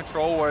bunch of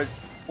control wards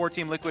for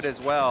Team Liquid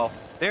as well.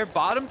 Their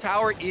bottom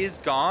tower is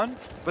gone,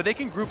 but they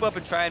can group up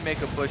and try and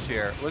make a push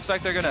here. Looks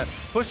like they're gonna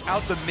push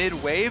out the mid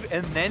wave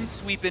and then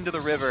sweep into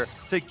the river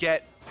to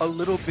get a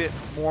little bit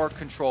more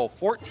control.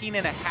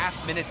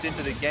 14.5 minutes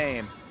into the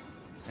game.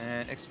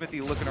 And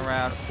Xmithie looking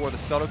around for the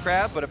Scuttle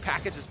Crab, but a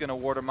package is gonna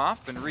ward him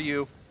off, and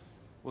Ryu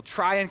will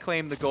try and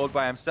claim the gold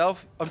by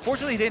himself.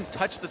 Unfortunately, he didn't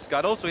touch the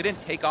Scuttle, so he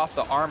didn't take off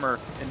the armor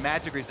and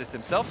magic resist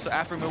himself, so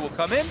Aphromoo will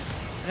come in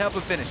and help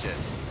him finish it.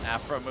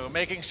 Aphromoo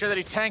making sure that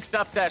he tanks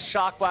up that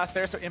shock blast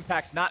there so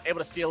Impact's not able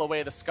to steal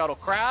away the Scuttle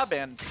Crab,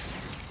 and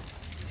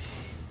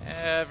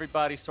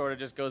everybody sort of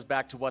just goes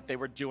back to what they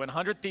were doing.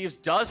 100 Thieves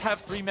does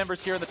have 3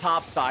 members here in the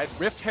top side.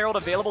 Rift Herald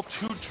available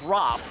to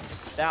drop.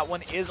 That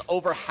one is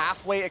over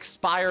halfway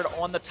expired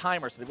on the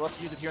timer, so they will have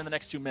to use it here in the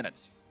next 2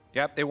 minutes.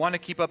 Yep, they want to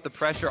keep up the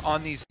pressure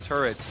on these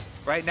turrets.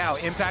 Right now,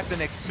 Impact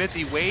and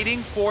Xmithie waiting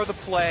for the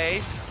play.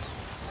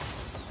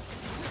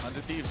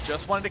 100 Thieves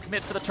just wanted to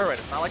commit to the turret.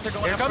 It's not like they're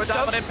going after a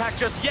dive on Impact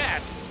just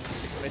yet.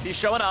 Xmithie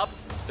showing up.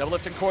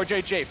 Doublelift and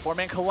CoreJJ,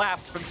 4-man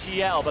collapse from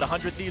TL, but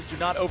 100 Thieves do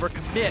not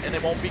overcommit and they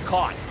won't be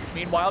caught.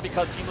 Meanwhile,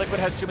 because Team Liquid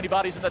has too many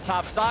bodies in the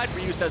top side,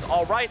 Ryu says,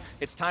 all right,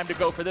 it's time to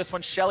go for this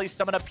one. Shelly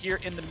summon up here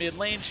in the mid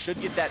lane, should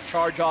get that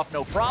charge off,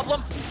 no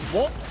problem.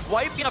 Won't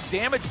quite be enough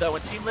damage though,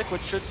 and Team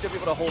Liquid should still be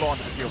able to hold on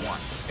to the tier 1.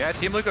 Yeah,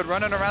 Team Liquid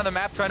running around the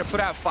map trying to put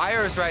out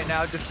fires right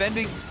now,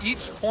 defending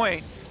each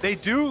point. They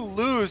do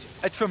lose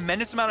a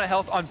tremendous amount of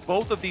health on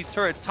both of these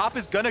turrets. Top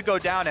is gonna go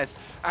down as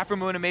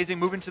Aphromoo and Amazing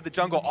move into the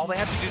jungle. All they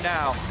have to do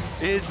now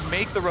is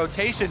make the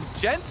rotation.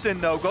 Jensen,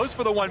 though, goes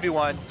for the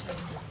 1v1.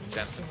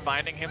 Jensen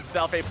finding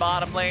himself a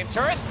bottom lane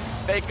turret.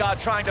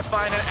 FakeGod trying to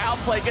find an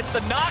outplay, gets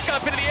the knock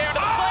up into the air to the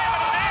flame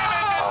and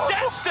damage,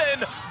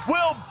 and Jensen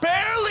will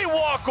barely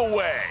walk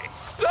away.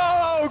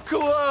 So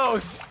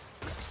close.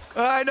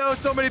 I know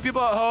so many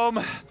people at home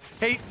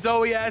hate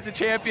Xayah as a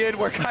champion.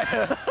 We're kind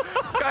of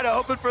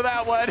hoping for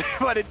that one,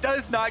 but it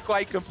does not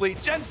quite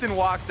complete. Jensen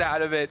walks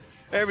out of it.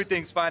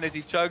 Everything's fine as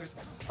he chugs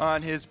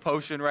on his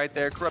potion right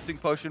there. Corrupting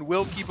potion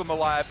will keep him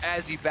alive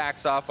as he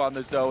backs off on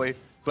the Zoe.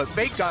 But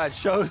FakeGod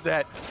shows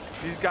that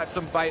he's got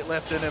some bite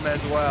left in him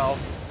as well.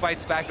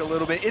 Fights back a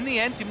little bit. In the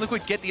end, Team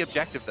Liquid get the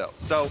objective though.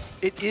 So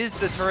it is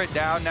the turret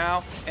down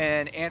now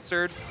and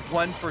answered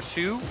 1 for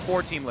 2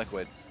 for Team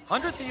Liquid.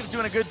 100 Thieves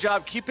doing a good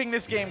job keeping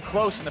this game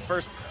close in the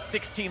first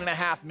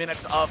 16.5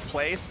 minutes of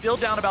play. Still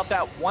down about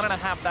that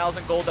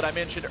 1,500 gold that I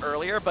mentioned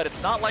earlier, but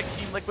it's not like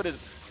Team Liquid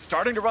is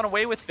starting to run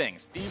away with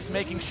things. Thieves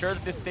making sure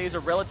that this stays a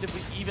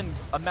relatively even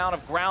amount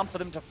of ground for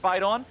them to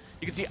fight on.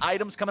 You can see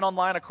items coming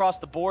online across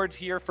the boards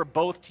here for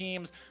both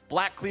teams.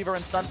 Black Cleaver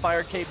and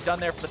Sunfire Cape done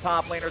there for the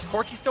top laners.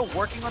 Corki still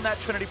working on that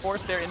Trinity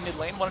Force there in mid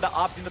lane. Wanted to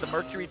opt into the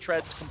Mercury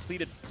Treads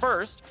completed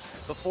first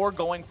before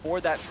going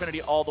for that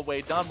Trinity all the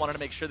way done. Wanted to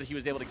make sure that he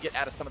was able to get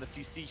out of some of the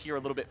CC here a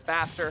little bit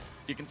faster.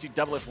 You can see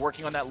Doublelift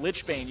working on that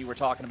Lichbane you were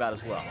talking about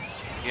as well.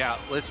 Yeah,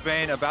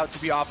 Lichbane about to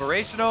be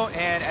operational,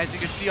 and as you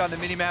can see on the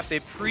minimap,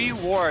 they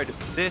pre-ward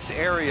this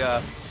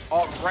area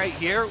right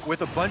here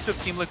with a bunch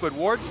of Team Liquid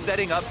wards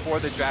setting up for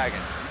the Dragon.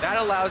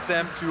 That allows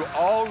them to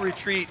all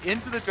retreat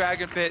into the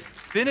Dragon Pit,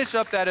 finish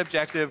up that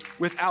objective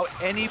without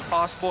any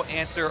possible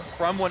answer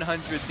from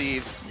 100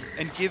 Thieves,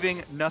 and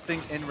giving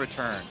nothing in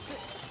return.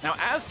 Now,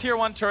 as Tier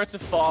 1 turrets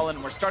have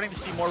fallen, we're starting to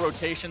see more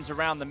rotations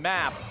around the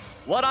map.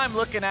 What I'm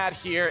looking at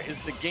here is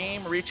the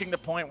game reaching the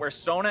point where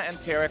Sona and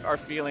Taric are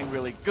feeling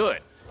really good.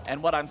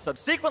 And what I'm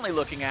subsequently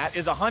looking at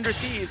is 100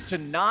 Thieves to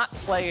not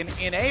play an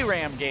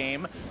in-A-Ram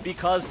game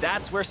because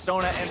that's where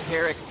Sona and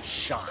Taric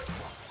shine.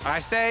 I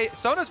say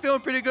Sona's feeling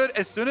pretty good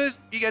as soon as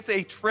he gets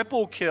a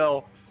triple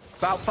kill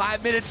about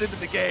 5 minutes into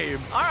the game.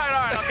 All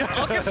right.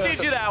 I'll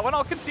concede you that one.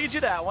 I'll concede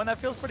you that one. That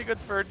feels pretty good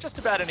for just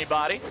about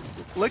anybody.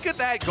 Look at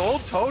that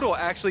gold total,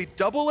 actually.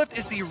 Doublelift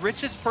is the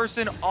richest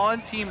person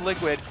on Team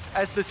Liquid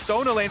as the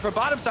Sona lane from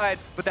bottom side,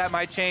 but that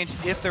might change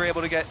if they're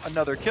able to get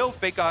another kill.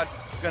 FakeGod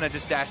gonna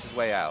just dash his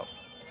way out.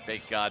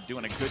 FakeGod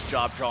doing a good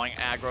job drawing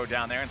aggro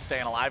down there and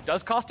staying alive.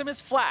 Does cost him his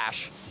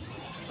flash,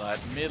 but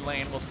mid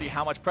lane, we'll see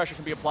how much pressure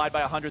can be applied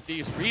by 100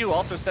 Thieves. Ryu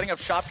also setting up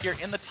shop here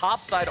in the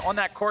top side on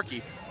that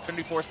Corki.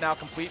 Trinity Force now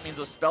complete means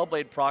those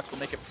Spellblade procs will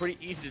make it pretty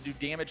easy to do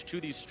damage to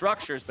these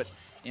structures, but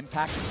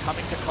Impact is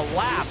coming to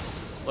collapse.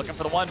 Looking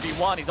for the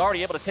 1v1. He's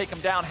already able to take him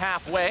down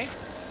halfway.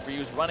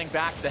 Ryu's running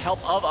back to the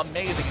help of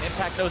Amazing, and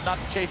Impact knows not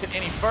to chase it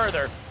any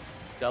further.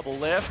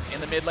 Doublelift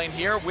in the mid lane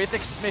here with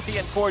Xmithie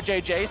and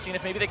CoreJJ, seeing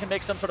if maybe they can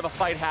make some sort of a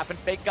fight happen.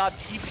 FakeGod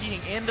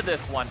TPing into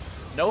this one.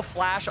 No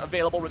flash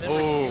available. Remember,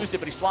 he used it,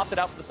 but he swapped it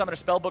out for the Summoner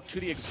Spellbook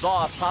to the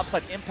Exhaust.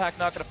 Topside Impact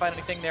not going to find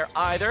anything there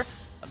either.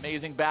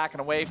 Amazing back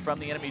and away from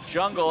the enemy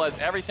jungle as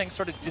everything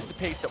sort of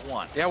dissipates at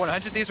once. Yeah,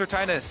 100 Thieves were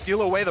trying to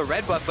steal away the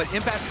red buff, but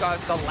Impact got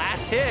the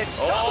last hit.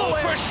 Oh,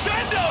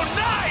 crescendo!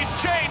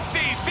 Nice chain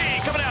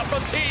CC coming out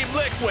from Team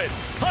Liquid.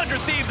 100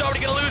 Thieves already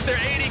going to lose their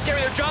AD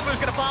carry. Their jungler's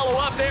going to follow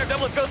up there.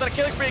 Doublelift goes on a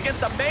killing spree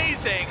against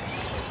Amazing.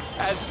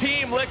 As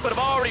Team Liquid have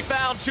already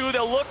found two,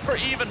 they'll look for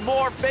even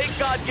more.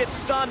 FakeGod gets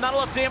stunned, not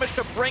enough damage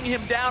to bring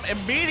him down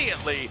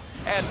immediately.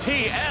 And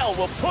TL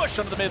will push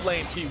onto the mid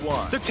lane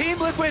T1. The Team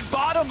Liquid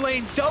bottom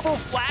lane double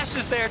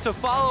flashes there to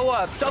follow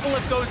up.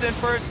 Doublelift goes in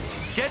first,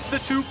 gets the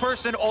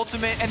two-person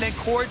ultimate, and then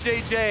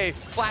CoreJJ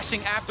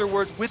flashing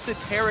afterwards with the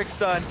Taric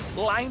stun,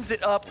 lines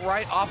it up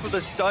right off of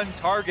the stun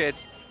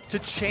targets to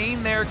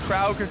chain their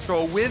crowd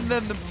control, win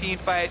them the team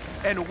fight,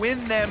 and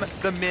win them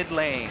the mid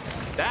lane.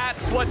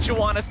 That's what you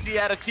want to see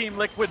out of Team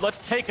Liquid. Let's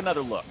take another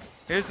look.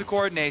 Here's the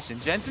coordination.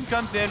 Jensen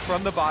comes in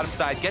from the bottom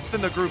side, gets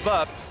them to group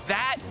up.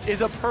 That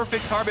is a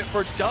perfect target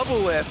for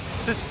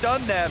Doublelift to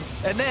stun them.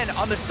 And then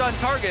on the stun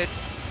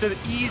targets, it's an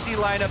easy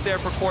lineup there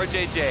for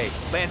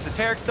CoreJJ. Lands the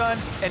Taric stun,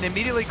 and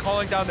immediately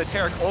calling down the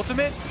Taric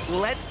ultimate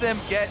lets them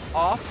get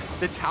off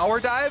the tower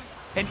dive.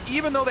 And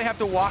even though they have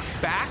to walk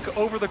back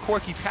over the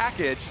Corki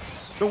package,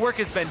 the work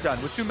has been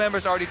done. With two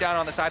members already down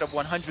on the side of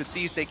 100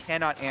 Thieves, they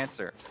cannot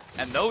answer.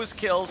 And those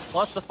kills,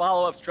 plus the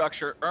follow-up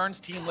structure, earns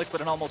Team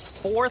Liquid an almost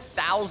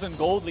 4,000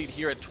 gold lead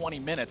here at 20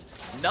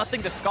 minutes.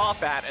 Nothing to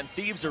scoff at, and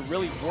Thieves are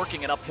really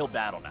working an uphill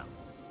battle now.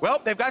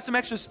 Well, they've got some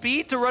extra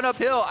speed to run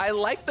uphill. I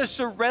like the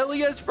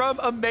Shirelias from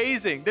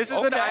Amazing. This is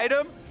an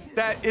item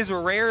that is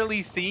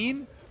rarely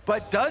seen,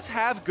 but does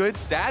have good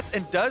stats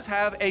and does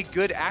have a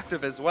good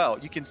active as well.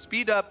 You can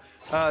speed up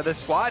the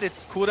squad,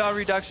 it's cooldown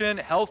reduction,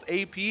 health,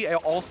 AP,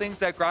 all things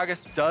that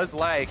Gragas does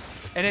like.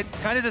 And it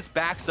kind of just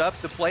backs up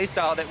the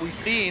playstyle that we've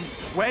seen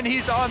when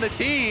he's on the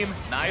team.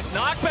 Nice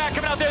knockback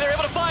coming out there. They're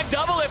able to find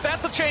Doublelift.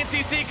 That's the chain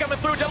CC coming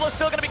through. Doublelift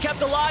still going to be kept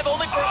alive,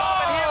 only for a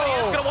moment here, but he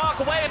is going to walk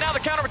away. And now the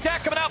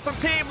counterattack coming out from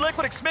Team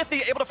Liquid.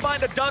 Xmithie able to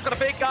find a dunk on a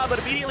FakeGod, but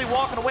immediately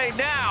walking away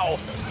now.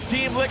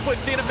 Team Liquid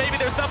seeing if maybe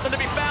there's something to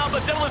be found,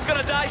 but Doublelift's going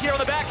to die here on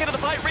the back end of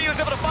the fight. Ryu's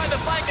able to find the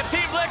flank, and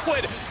Team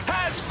Liquid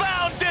has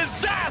found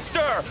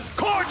disaster.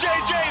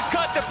 CoreJJ's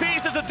cut to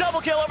pieces. A double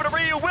kill over to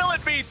Ryu. Will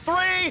it be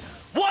 3?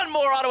 One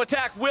more auto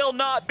attack will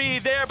not be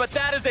there, but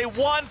that is a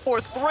 1 for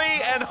 3,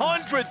 and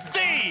 100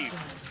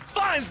 Thieves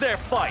finds their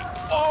fight.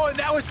 Oh, and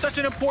that was such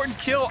an important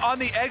kill on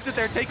the exit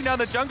there, taking down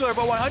the jungler,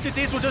 but 100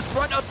 Thieves will just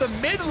run up the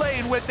mid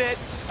lane with it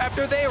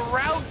after they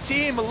rout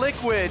Team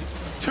Liquid.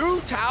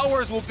 2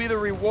 towers will be the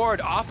reward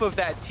off of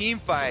that team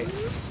fight.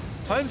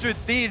 100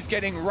 Thieves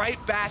getting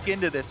right back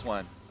into this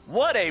one.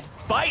 What a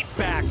bite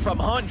back from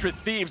 100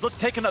 Thieves. Let's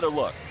take another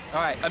look.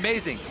 All right,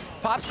 amazing.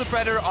 Pops the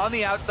Predator on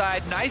the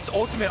outside. Nice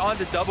ultimate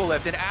onto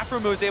Doublelift, and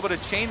Aphromoo is able to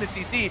chain the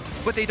CC,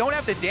 but they don't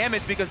have the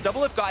damage because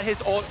Doublelift got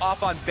his ult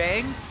off on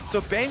Bang.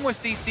 So Bang was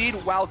CC'd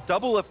while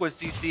Doublelift was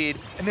CC'd,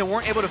 and they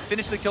weren't able to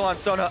finish the kill on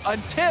Sona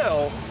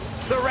until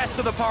the rest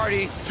of the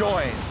party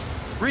joins.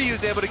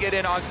 Ryu's able to get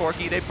in on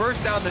Corki. They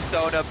burst down the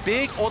Sona.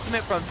 Big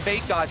ultimate from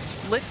FakeGod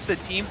splits the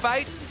team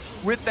fight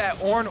with that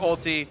Ornn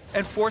ulti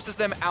and forces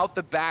them out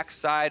the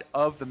backside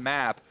of the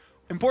map.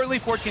 Importantly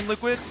for Team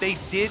Liquid, they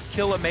did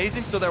kill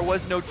Amazing, so there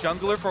was no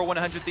jungler for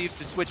 100 Thieves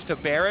to switch to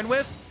Baron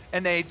with,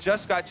 and they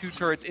just got 2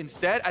 turrets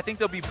instead. I think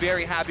they'll be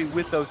very happy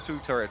with those 2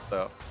 turrets,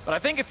 though. But I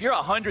think if you're a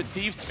 100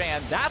 Thieves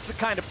fan, that's the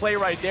kind of play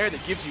right there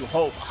that gives you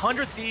hope.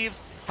 100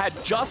 Thieves had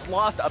just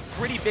lost a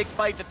pretty big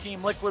fight to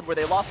Team Liquid where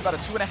they lost about a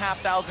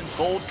 2,500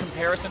 gold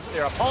comparison to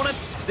their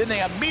opponents. Then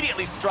they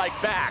immediately strike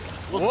back.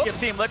 We'll see if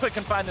Team Liquid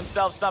can find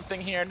themselves something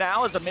here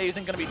now. Is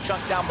Amazing going to be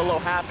chunked down below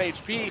half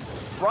HP.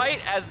 Right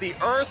as the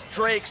Earth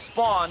Drake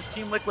spawns,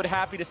 Team Liquid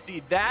happy to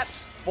see that.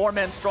 4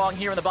 men strong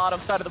here in the bottom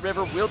side of the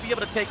river. Will be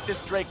able to take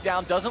this Drake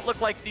down. Doesn't look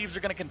like Thieves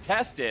are going to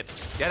contest it.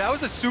 Yeah, that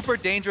was a super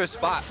dangerous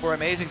spot for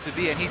Amazing to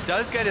be, and he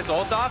does get his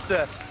ult off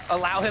to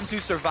allow him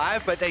to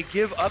survive, but they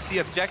give up the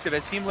objective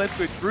as Team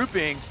Liquid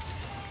grouping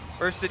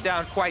burst it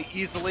down quite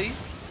easily.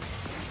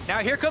 Now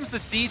here comes the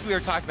siege we were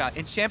talking about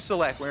in Champ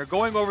Select. When we're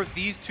going over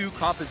these 2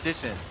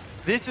 compositions.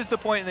 This is the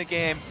point in the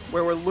game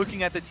where we're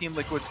looking at the Team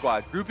Liquid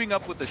squad. Grouping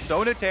up with the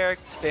Sona Taric,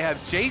 they have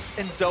Jayce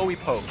and Zoe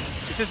poke.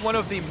 This is one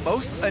of the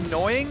most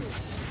annoying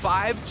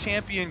 5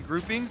 champion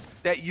groupings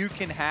that you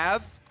can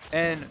have,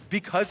 and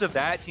because of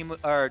that,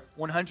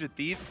 100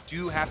 Thieves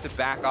do have to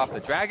back off the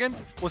dragon.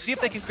 We'll see if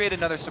they can create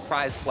another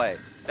surprise play.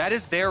 That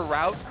is their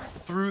route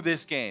through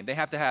this game. They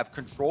have to have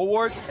control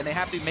wards, and they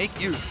have to make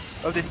use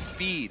of this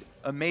speed.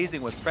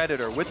 Amazing with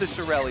Predator, with the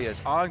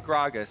Shirelias, on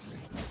Gragas.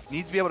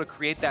 Needs to be able to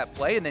create that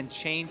play and then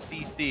chain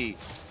CC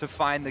to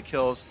find the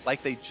kills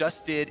like they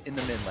just did in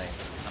the mid lane.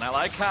 And I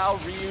like how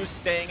Ryu's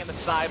staying in the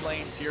side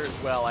lanes here as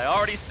well. I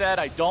already said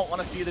I don't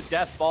want to see the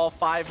death ball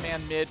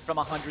 5-man mid from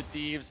 100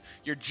 Thieves.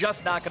 You're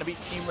just not going to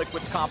beat Team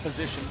Liquid's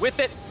composition with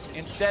it.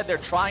 Instead, they're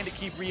trying to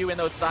keep Ryu in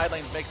those side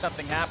lanes, make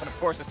something happen. Of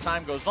course, as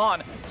time goes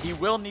on, he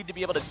will need to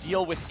be able to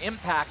deal with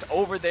Impact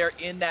over there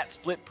in that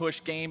split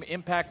push game.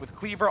 Impact with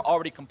Cleaver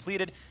already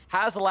completed,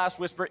 has the Last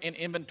Whisper in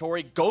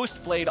inventory.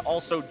 Ghost Blade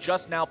also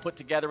just now put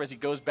together as he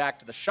goes back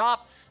to the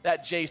shop.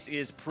 That Jayce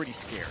is pretty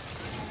scared.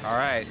 All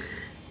right.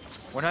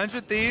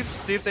 100 Thieves,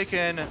 see if they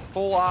can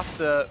pull off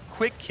the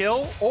quick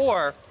kill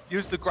or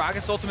use the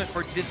Gragas ultimate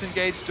for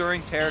disengage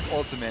during Taric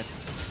ultimate.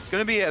 It's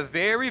going to be a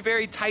very,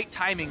 very tight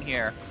timing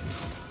here.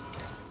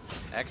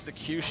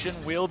 Execution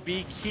will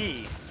be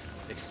key.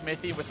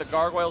 Xmithie with the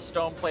Gargoyle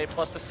Stone Plate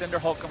plus the Cinder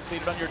Hulk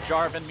completed on your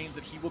Jarvan means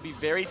that he will be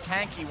very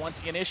tanky once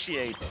he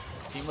initiates.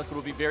 Team Liquid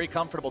will be very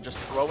comfortable just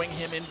throwing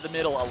him into the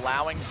middle,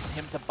 allowing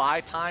him to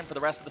buy time for the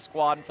rest of the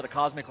squad and for the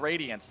Cosmic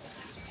Radiance.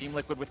 Team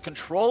Liquid with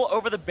control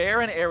over the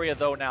Baron area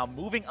though now,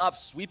 moving up,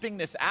 sweeping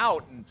this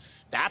out, and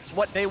that's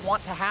what they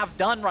want to have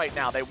done right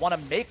now. They want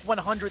to make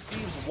 100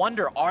 Thieves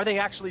wonder, are they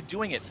actually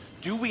doing it?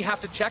 Do we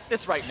have to check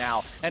this right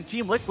now? And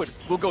Team Liquid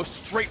will go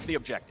straight for the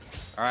objective.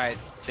 All right,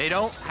 they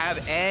don't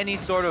have any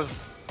sort of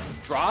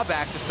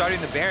drawback to starting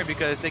the Baron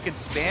because they can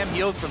spam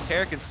heals from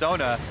Taric and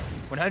Sona.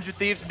 100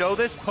 Thieves know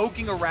this,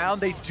 poking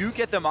around, they do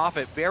get them off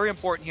it. Very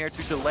important here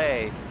to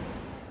delay.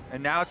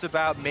 And now it's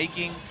about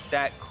making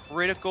that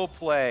critical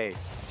play.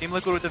 Team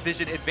Liquid with the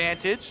vision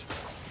advantage,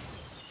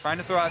 trying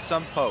to throw out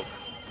some poke.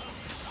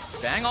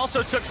 Bang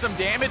also took some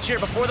damage here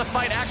before the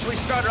fight actually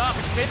started off.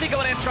 Xmithie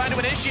going in, trying to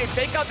initiate.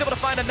 FakeGod's able to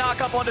find a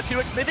knock-up onto 2.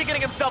 Xmithie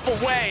getting himself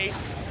away.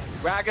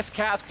 Gragas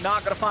Cask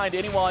not going to find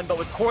anyone, but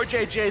with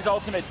CoreJJ's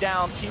ultimate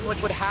down, Team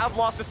Liquid have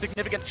lost a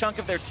significant chunk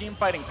of their team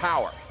fighting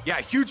power. Yeah,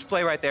 huge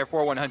play right there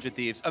for 100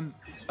 Thieves.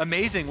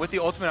 Amazing with the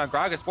ultimate on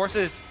Gragas.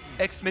 Forces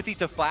Xmithie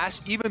to flash,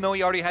 even though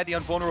he already had the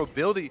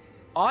invulnerability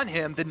on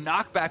him, the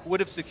knockback would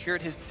have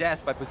secured his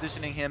death by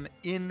positioning him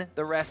in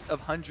the rest of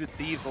 100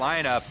 Thieves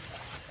lineup.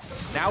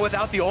 Now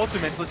without the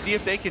ultimates, let's see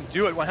if they can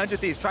do it. 100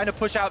 Thieves trying to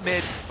push out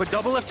mid, but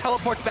Doublelift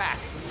teleports back.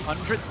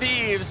 100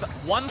 Thieves,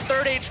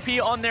 1/3 HP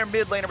on their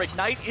mid laner.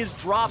 Ignite is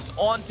dropped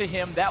onto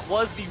him. That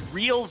was the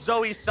real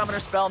Zoe summoner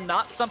spell,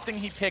 not something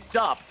he picked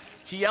up.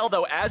 TL,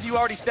 though, as you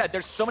already said,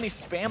 there's so many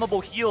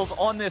spammable heals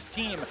on this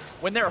team.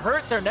 When they're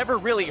hurt, they're never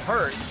really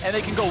hurt, and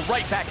they can go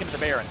right back into the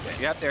Baron pit.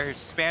 Yep, they're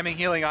spamming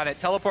healing on it.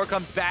 Teleport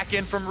comes back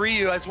in from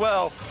Ryu as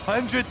well.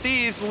 100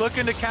 Thieves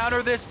looking to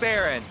counter this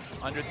Baron.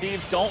 100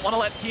 Thieves don't want to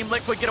let Team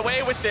Liquid get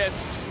away with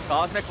this.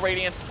 Cosmic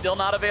Radiance still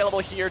not available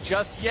here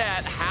just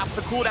yet. Half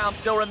the cooldown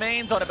still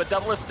remains on it, but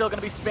Doublelift's still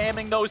going to be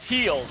spamming those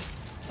heals.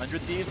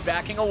 100 Thieves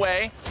backing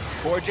away.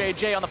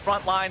 CoreJJ on the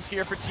front lines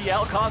here for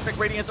TL. Cosmic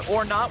Radiance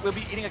or not, we'll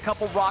be eating a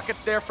couple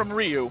rockets there from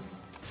Ryu.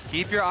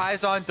 Keep your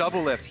eyes on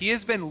Doublelift. He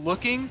has been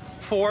looking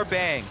for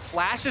Bang.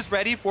 Flash is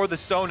ready for the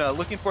Sona,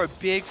 looking for a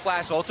big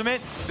Flash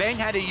ultimate. Bang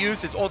had to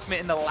use his ultimate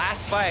in the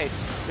last fight.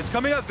 It's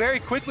coming up very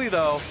quickly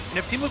though, and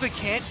if Team Liquid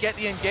can't get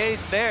the engage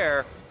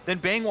there, then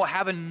Bang will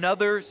have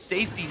another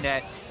safety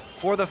net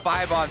for the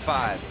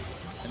 5-on-5.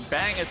 And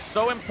Bang is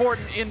so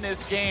important in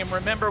this game.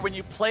 Remember, when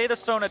you play the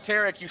Sona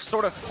Taric, you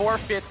sort of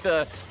forfeit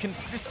the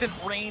consistent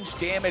range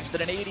damage that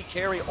an AD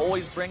carry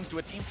always brings to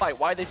a team fight.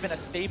 Why they've been a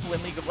staple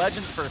in League of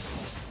Legends for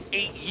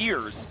 8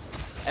 years.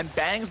 And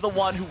Bang's the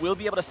one who will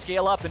be able to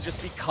scale up and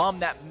just become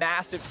that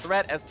massive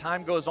threat as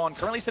time goes on.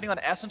 Currently sitting on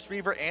Essence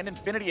Reaver and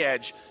Infinity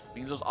Edge.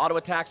 Means those auto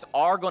attacks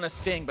are going to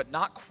sting, but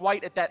not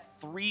quite at that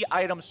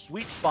 3-item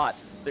sweet spot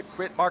that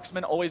crit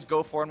marksmen always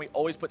go for and we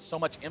always put so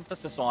much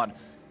emphasis on.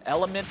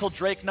 Elemental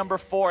Drake number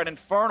 4, an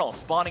Infernal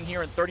spawning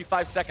here in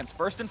 35 seconds.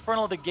 First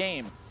Infernal of the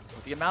game.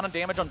 With the amount of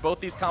damage on both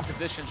these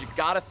compositions, you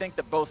gotta think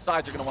that both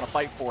sides are gonna wanna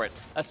fight for it,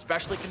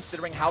 especially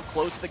considering how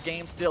close the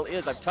game still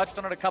is. I've touched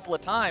on it a couple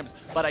of times,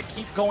 but I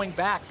keep going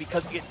back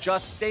because it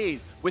just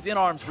stays within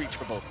arm's reach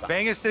for both sides.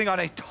 Bang is sitting on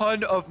a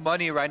ton of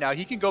money right now.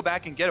 He can go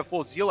back and get a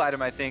full Zeal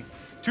item, I think.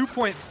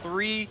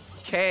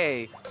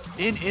 2.3K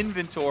in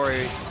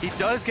inventory. He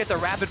does get the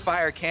rapid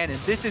fire cannon.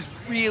 This is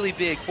really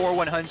big for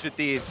 100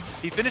 Thieves.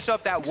 He finished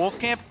up that wolf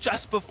camp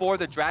just before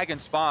the dragon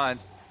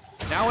spawns.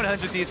 Now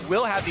 100 Thieves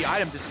will have the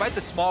item despite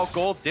the small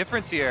gold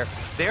difference here.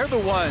 They're the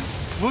ones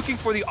looking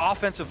for the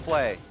offensive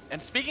play.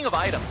 And speaking of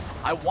items,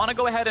 I want to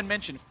go ahead and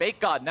mention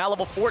FakeGod, now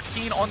level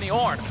 14 on the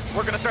Ornn.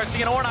 We're going to start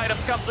seeing Ornn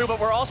items come through, but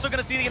we're also going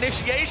to see the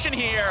initiation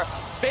here.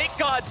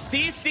 FakeGod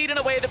CC'd in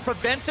a way that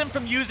prevents him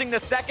from using the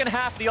second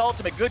half of the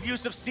ultimate. Good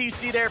use of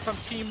CC there from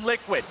Team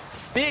Liquid.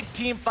 Big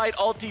team fight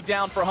ulti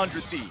down for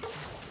 100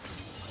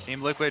 Thieves.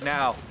 Team Liquid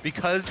now,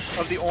 because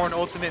of the Ornn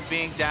ultimate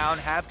being down,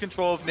 have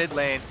control of mid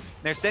lane.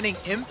 They're sending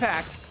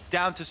Impact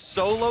down to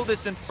solo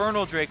this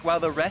Infernal Drake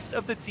while the rest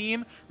of the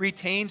team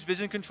retains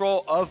vision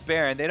control of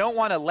Baron. They don't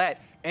want to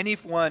let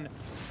anyone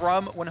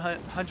from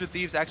 100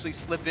 Thieves actually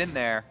slip in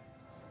there.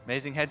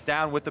 Amazing heads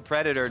down with the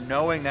Predator,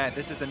 knowing that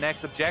this is the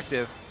next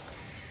objective.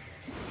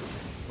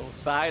 Both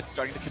sides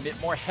starting to commit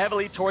more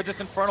heavily towards this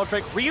Infernal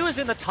Drake. Ryu is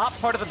in the top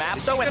part of the map,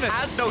 though, and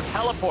has no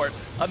teleport.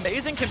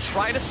 Amazing can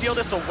try to steal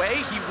this away.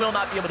 He will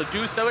not be able to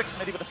do so.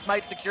 Xmithie with a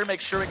smite secure,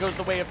 make sure it goes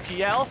the way of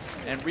TL,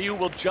 and Ryu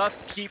will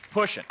just keep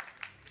pushing.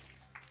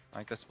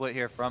 Like the split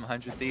here from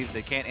 100 Thieves.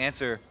 They can't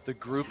answer the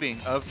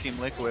grouping of Team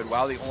Liquid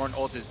while the Ornn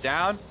ult is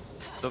down.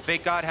 So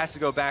FakeGod has to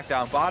go back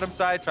down bottom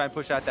side, try and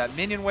push out that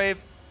minion wave,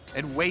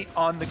 and wait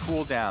on the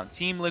cooldown.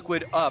 Team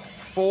Liquid up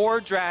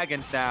 4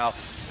 dragons now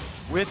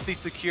with the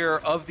secure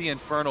of the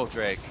Infernal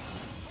Drake.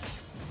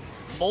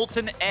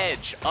 Molten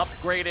Edge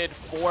upgraded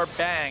for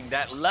Bang.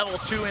 That level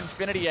 2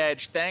 Infinity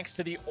Edge, thanks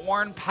to the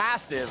Ornn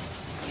passive,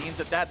 means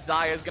that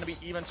Xayah is going to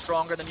be even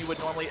stronger than you would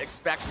normally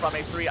expect from a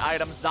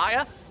 3-item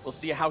Xayah. We'll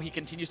see how he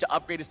continues to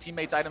upgrade his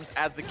teammates' items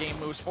as the game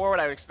moves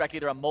forward. I would expect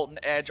either a Molten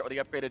Edge or the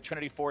upgraded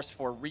Trinity Force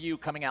for Ryu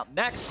coming out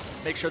next.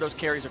 Make sure those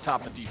carries are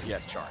top of the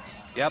DPS charts.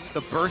 Yep,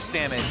 the burst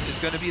damage is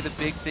going to be the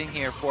big thing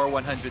here for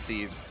 100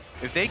 Thieves.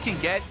 If they can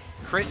get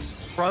crits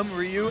from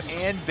Ryu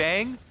and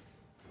Bang,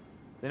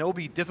 then it will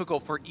be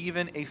difficult for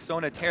even a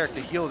Sona Taric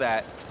to heal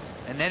that.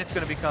 And then it's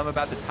going to become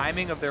about the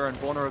timing of their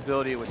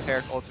invulnerability with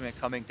Taric ultimate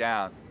coming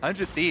down.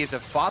 100 Thieves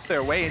have fought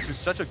their way into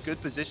such a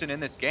good position in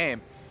this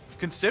game,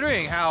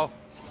 considering how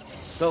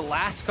the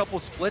last couple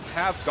splits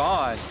have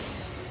gone,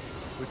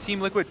 with Team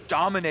Liquid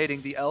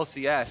dominating the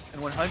LCS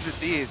and 100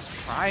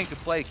 Thieves trying to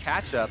play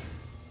catch-up.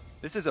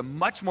 This is a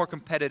much more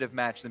competitive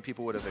match than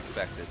people would have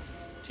expected.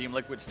 Team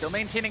Liquid still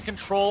maintaining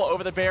control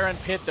over the Baron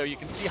pit, though. You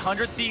can see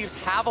 100 Thieves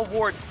have a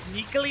ward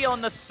sneakily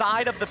on the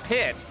side of the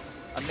pit.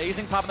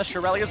 Amazing pop in the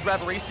Shirelia's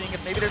Reverie, seeing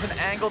if maybe there's an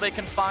angle they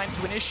can find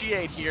to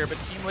initiate here, but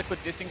Team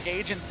Liquid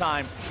disengage in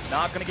time.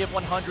 Not going to give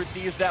 100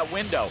 Thieves that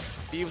window.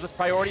 Thieves with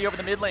priority over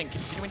the mid lane,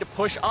 continuing to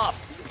push up.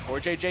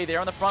 CoreJJ there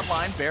on the front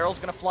line. Barrel's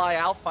going to fly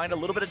out, find a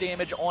little bit of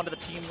damage onto the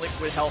Team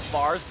Liquid health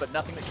bars, but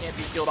nothing that can't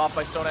be killed off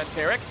by Sona and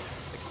Taric.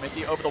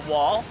 Xmithie over the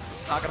wall.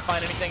 Not going to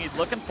find anything he's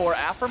looking for.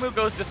 Aphromoo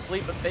goes to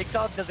sleep, but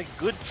FakeGod does a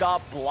good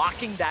job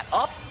blocking that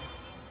up,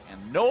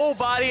 and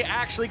nobody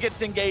actually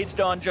gets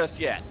engaged on just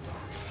yet.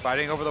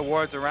 Fighting over the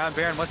wards around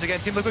Baron. Once again,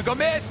 Team Liquid go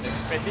mid.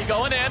 Xmithie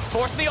going in,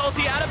 forcing the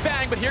ulti out of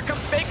Bang, but here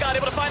comes FakeGod,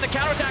 able to find the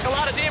counterattack. A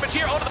lot of damage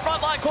here onto the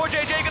front line.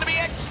 CoreJJ going to be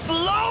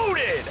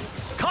exploded.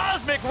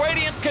 Cosmic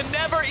Radiance can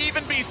never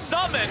even be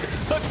summoned,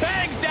 but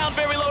Bang's down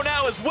very low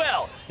now as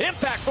well.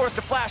 Impact forced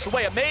to flash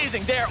away.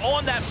 Amazing there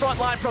on that front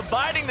line,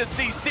 providing the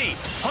CC.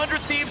 100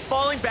 Thieves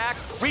falling back.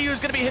 Ryu's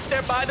going to be hit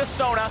there by the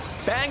Sona.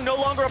 Bang no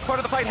longer a part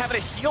of the fight,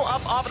 having to heal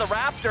up off of the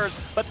Raptors,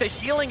 but the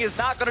healing is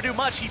not going to do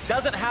much. He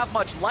doesn't have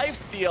much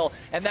lifesteal,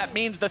 and that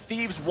means the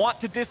Thieves want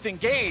to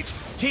disengage.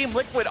 Team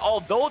Liquid,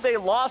 although they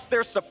lost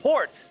their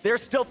support, they're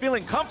still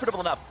feeling comfortable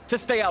enough to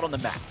stay out on the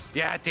map.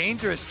 Yeah,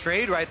 dangerous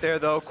trade right there,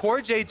 though.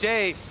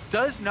 CoreJJ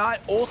does not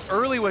ult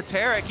early with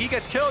Taric. He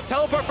gets killed.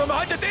 Teleport from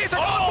 100 Thieves.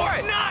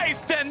 Oh,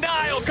 nice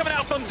denial coming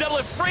out from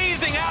Doublelift,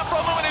 freezing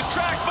Aphromoo in his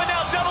tracks, but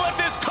now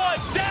Doublelift is cut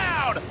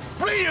down.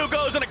 Ryu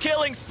goes on a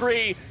killing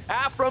spree.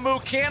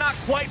 Aphromoo cannot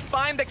quite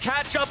find the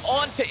catch-up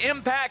onto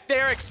Impact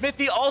there.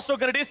 Xmithie also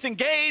going to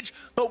disengage,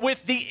 but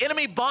with the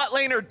enemy bot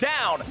laner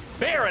down,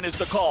 Baron is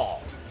the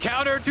call.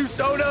 Counter to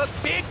Sona,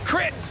 big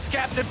crits,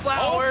 Captain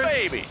Flowers. Oh,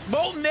 baby.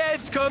 Molten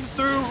Edge comes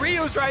through.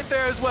 Ryu's right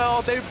there as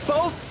well. They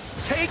both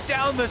take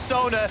down the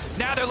Sona.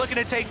 Now they're looking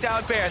to take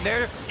down Baron.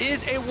 There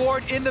is a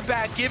ward in the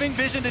back, giving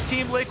vision to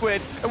Team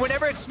Liquid. And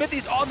whenever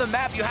Xmithie's on the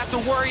map, you have to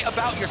worry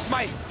about your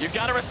smite. You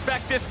gotta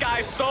respect this guy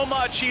so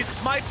much. He's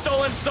smite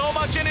stolen so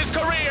much in his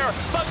career,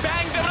 but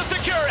Bang's able to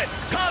secure it.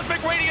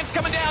 Cosmic Radiance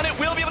coming down. It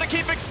will be able to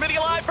keep Xmithie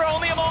alive for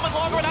only a moment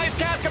longer. An ice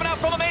cast coming out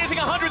from Amazing.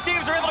 100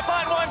 Thieves are able to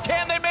find one.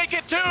 Can they make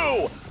it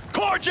two?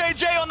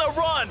 CoreJJ on the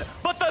run,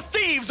 but the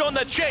Thieves on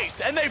the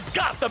chase, and they've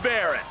got the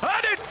Baron.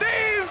 100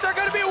 Thieves are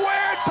going to be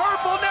wearing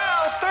purple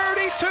now.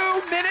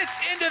 32 minutes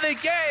into the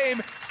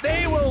game.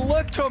 They will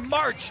look to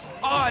march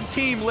on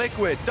Team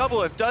Liquid.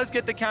 Doublelift does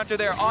get the counter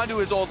there onto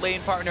his old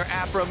lane partner,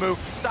 Aphromoo.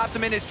 Stops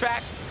him in his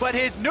tracks, but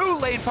his new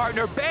lane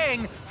partner,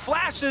 Bang,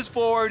 flashes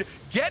forward,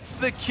 gets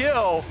the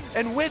kill,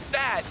 and with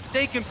that,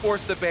 they can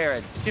force the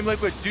Baron. Team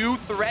Liquid do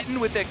threaten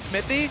with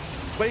Xmithie,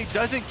 but he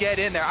doesn't get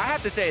in there. I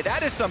have to say,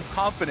 that is some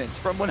confidence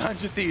from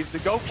 100 Thieves to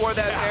go for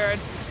that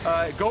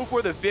Baron, go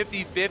for the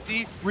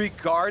 50-50.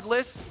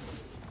 Regardless,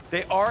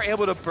 they are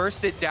able to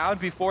burst it down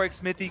before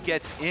Xmithie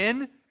gets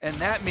in, and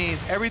that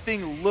means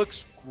everything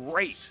looks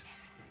great.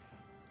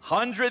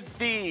 100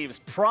 Thieves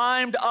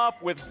primed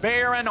up with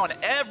Baron on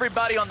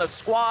everybody on the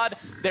squad.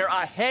 They're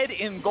ahead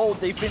in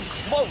gold. They've been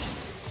close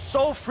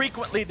so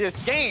frequently this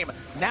game.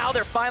 Now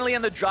they're finally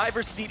in the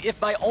driver's seat, if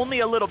by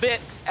only a little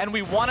bit, and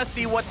we want to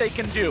see what they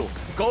can do.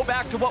 Go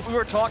back to what we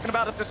were talking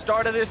about at the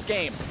start of this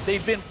game.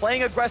 They've been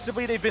playing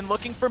aggressively, they've been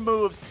looking for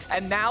moves,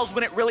 and now's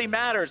when it really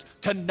matters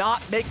to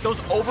not make those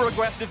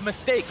over-aggressive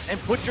mistakes and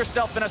put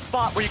yourself in a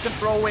spot where you can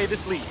throw away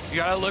this lead. You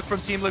gotta look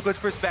from Team Liquid's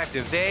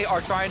perspective. They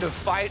are trying to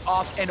fight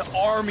off an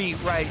army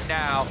right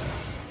now.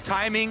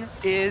 Timing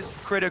is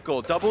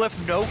critical.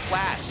 Doublelift, no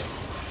flash.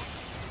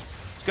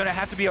 It's gonna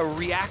have to be a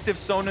reactive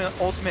Sona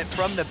ultimate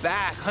from the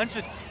back.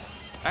 100,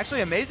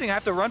 actually Amazing,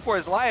 have to run for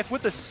his life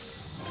with the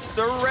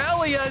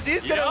Shurelya's.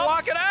 He's gonna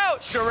walk it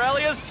out.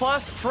 Shurelya's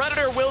plus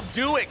Predator will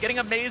do it, getting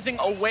Amazing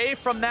away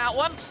from that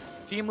one.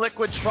 Team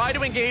Liquid try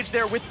to engage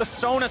there with the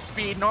Sona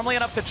speed, normally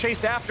enough to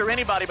chase after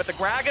anybody, but the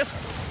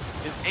Gragas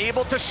is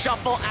able to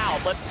shuffle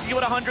out. Let's see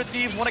what 100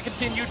 Thieves want to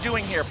continue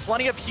doing here.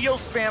 Plenty of heal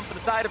spam for the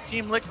side of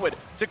Team Liquid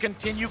to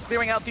continue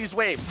clearing out these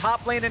waves.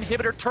 Top lane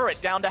inhibitor turret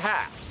down to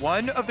half.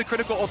 One of the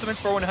critical ultimates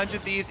for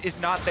 100 Thieves is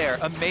not there.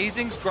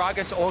 Amazing's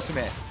Gragas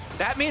ultimate.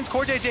 That means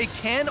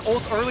CoreJJ can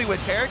ult early with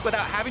Taric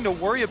without having to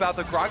worry about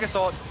the Gragas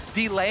ult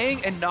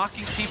delaying and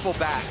knocking people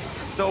back.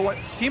 So what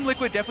Team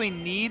Liquid definitely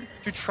need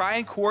to try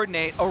and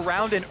coordinate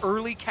around an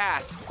early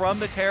cast from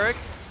the Taric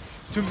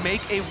to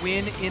make a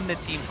win in the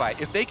team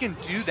fight. If they can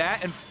do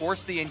that and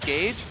force the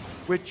engage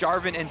with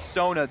Jarvan and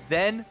Sona,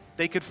 then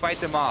they could fight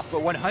them off.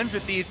 But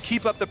 100 Thieves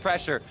keep up the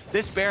pressure.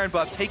 This Baron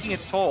buff taking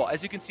its toll.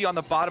 As you can see on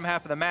the bottom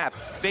half of the map,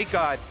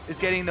 FakeGod is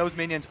getting those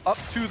minions up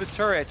to the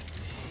turret.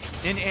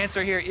 In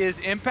answer here is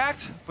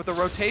Impact, but the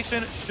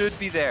rotation should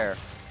be there.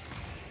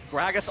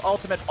 Gragas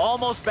ultimate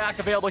almost back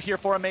available here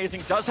for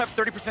Amazing. Does have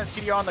 30%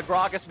 CDR on the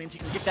Gragas, means he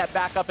can get that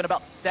back up in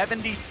about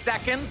 70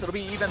 seconds. It'll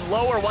be even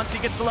lower once he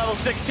gets to level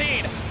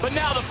 16. But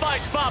now the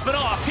fight's popping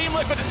off. Team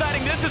Liquid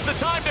deciding this is the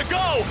time to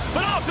go.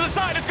 But off to the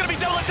side, it's going to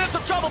be Doublelift in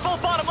some trouble.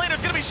 Both bottom laners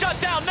going to be shut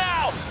down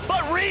now.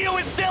 But Ryu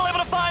is still able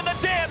to find the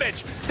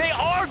damage. They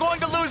are going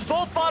to lose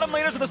both bottom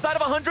laners on the side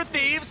of 100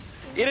 Thieves.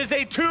 It is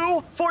a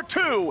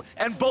 2-for-2,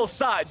 and both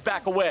sides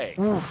back away.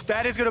 Ooh,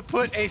 that is going to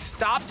put a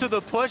stop to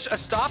the push, a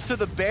stop to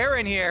the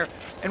Baron here.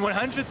 And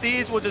 100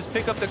 Thieves will just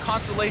pick up the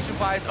constellation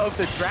prize of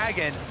the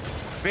Dragon.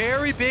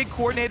 Very big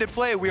coordinated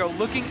play. We are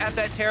looking at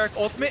that Taric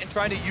ultimate and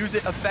trying to use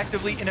it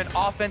effectively in an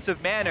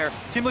offensive manner.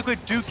 Team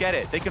Liquid do get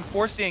it. They can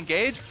force the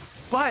engage,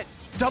 but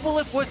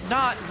Doublelift was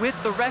not with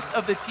the rest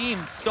of the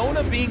team.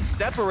 Sona being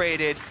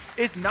separated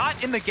is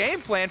not in the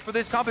game plan for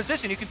this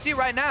composition. You can see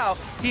right now,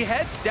 he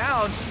heads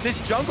down this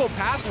jungle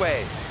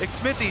pathway.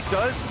 Xmithie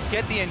does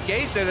get the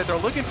engage there that they're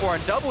looking for,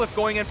 and Doublelift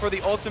going in for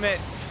the ultimate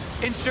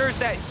ensures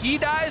that he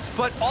dies,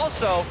 but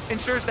also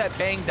ensures that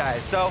Bang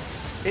dies. So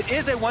It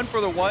is a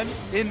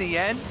 1-for-the-1 in the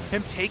end.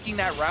 Him taking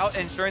that route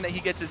and ensuring that he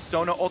gets his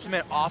Sona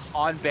ultimate off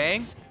on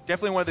Bang.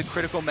 Definitely one of the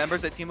critical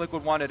members that Team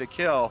Liquid wanted to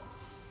kill.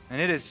 And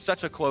it is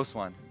such a close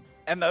one.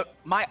 And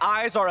my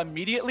eyes are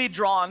immediately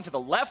drawn to the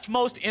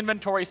leftmost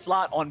inventory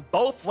slot on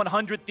both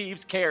 100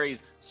 Thieves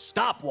carries.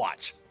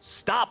 Stopwatch.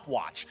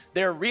 Stopwatch.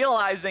 They're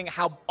realizing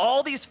how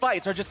all these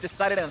fights are just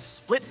decided in a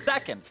split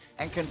second.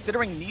 And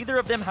considering neither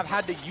of them have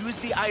had to use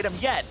the item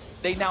yet,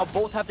 they now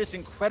both have this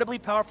incredibly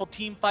powerful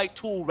team fight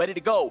tool ready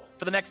to go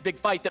for the next big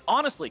fight that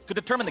honestly could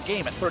determine the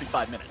game at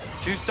 35 minutes.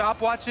 2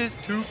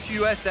 stopwatches, 2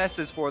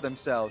 QSSs for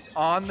themselves.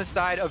 On the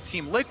side of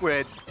Team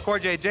Liquid,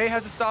 CoreJJ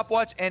has a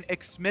stopwatch and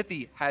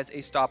Xmithie has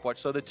a stopwatch.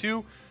 So the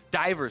 2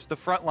 divers, the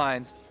front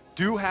lines,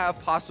 do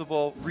have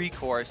possible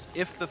recourse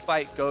if the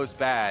fight goes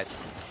bad.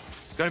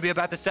 Going to be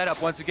about the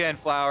setup once again,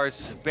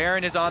 Flowers.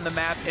 Baron is on the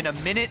map in a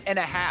minute and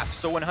a half,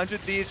 so 100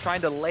 Thieves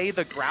trying to lay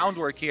the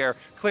groundwork here,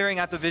 clearing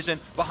out the vision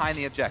behind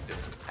the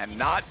objective. And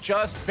not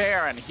just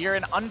Baron. Here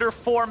in under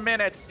 4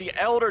 minutes, the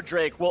Elder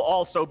Drake will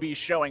also be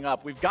showing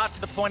up. We've got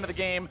to the point of the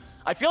game.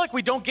 I feel like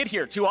we don't get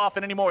here too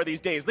often anymore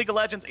these days. League of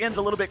Legends ends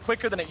a little bit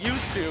quicker than it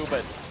used to,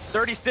 but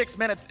 36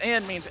 minutes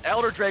in means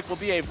Elder Drake will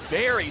be a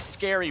very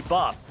scary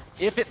buff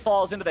if it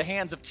falls into the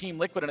hands of Team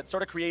Liquid, and it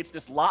sort of creates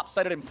this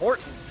lopsided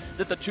importance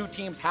that the 2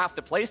 teams have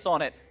to place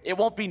on it. It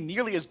won't be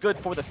nearly as good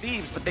for the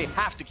Thieves, but they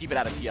have to keep it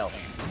out of TL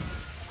hands.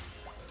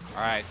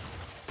 All right,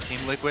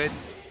 Team Liquid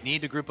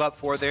need to group up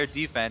for their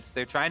defense.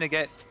 They're trying to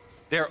get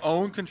their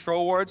own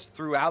control wards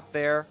throughout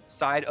their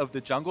side of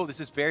the jungle. This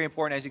is very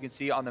important, as you can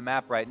see on the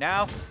map right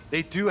now.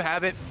 They do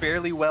have it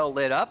fairly well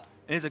lit up.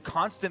 It is a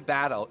constant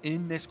battle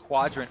in this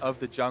quadrant of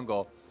the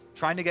jungle,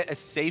 trying to get a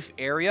safe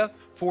area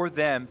for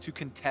them to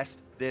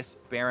contest this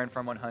Baron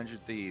from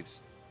 100 Thieves.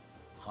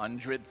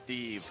 100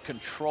 Thieves,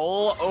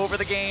 control over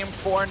the game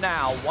for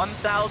now.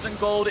 1,000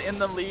 gold in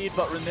the lead,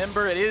 but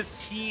remember, it is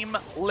Team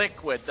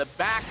Liquid, the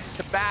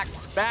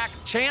back-to-back-to-back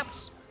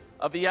champs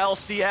of the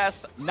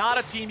LCS. Not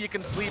a team you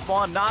can sleep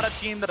on, not a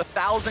team that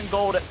 1,000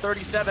 gold at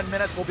 37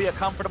 minutes will be a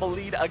comfortable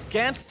lead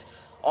against.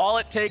 All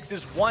it takes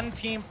is one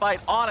team fight,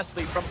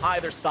 honestly, from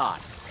either side.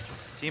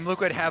 Team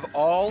Liquid have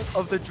all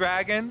of the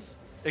dragons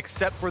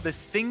except for the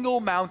single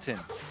mountain.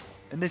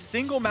 And the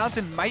single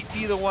mountain might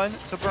be the one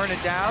to burn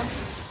it down,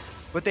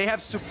 but they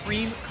have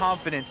supreme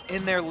confidence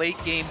in their late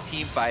game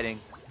team fighting.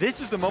 This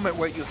is the moment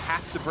where you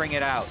have to bring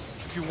it out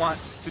if you want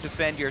to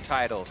defend your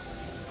titles.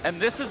 And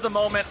this is the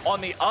moment on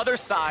the other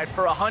side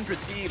for 100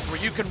 Thieves where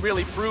you can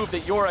really prove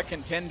that you're a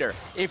contender.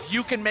 If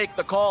you can make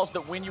the calls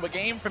that win you a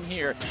game from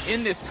here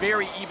in this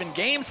very even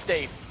game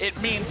state, it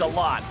means a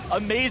lot.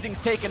 Amazing's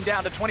taken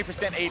down to 20%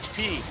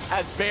 HP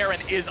as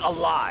Baron is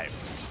alive.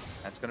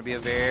 That's going to be a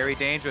very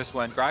dangerous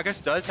one.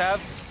 Gragas does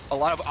have a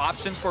lot of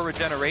options for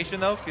regeneration,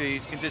 though. He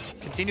can just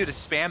continue to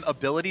spam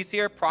abilities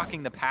here,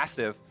 proccing the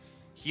passive,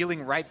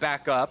 healing right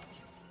back up.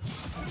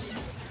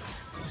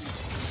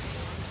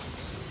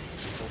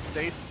 He'll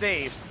stay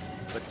safe,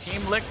 but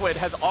Team Liquid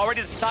has already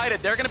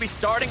decided they're going to be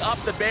starting up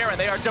the Baron.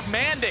 They are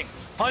demanding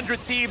 100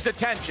 Thieves'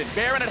 attention.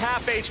 Baron at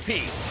half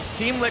HP.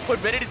 Team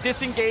Liquid ready to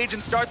disengage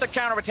and start the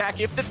counterattack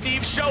if the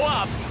Thieves show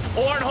up.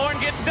 Ornn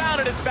gets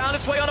down and it's found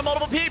its way onto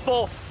multiple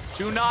people.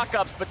 2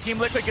 knockups, but Team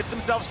Liquid gets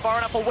themselves far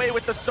enough away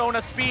with the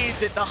Sona speed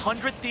that the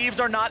 100 Thieves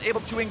are not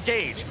able to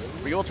engage.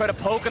 Ryu will try to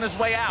poke on his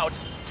way out.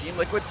 Team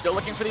Liquid still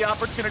looking for the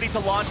opportunity to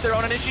launch their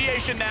own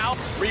initiation now.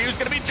 Ryu's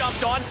gonna be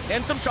jumped on,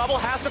 in some trouble,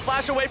 has to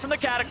flash away from the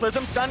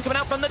Cataclysm. Stun coming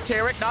out from the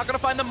Taric, not gonna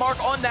find the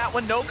mark on that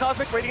one. No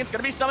Cosmic Radiance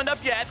gonna be summoned up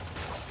yet.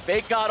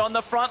 FakeGod on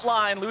the front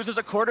line, loses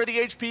a quarter of the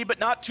HP, but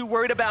not too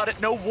worried about it.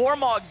 No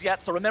Warmogs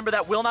yet, so remember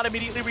that will not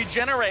immediately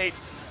regenerate.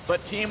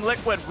 But Team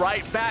Liquid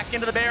right back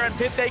into the Baron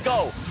pit they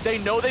go. They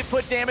know they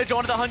put damage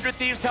onto the 100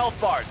 Thieves health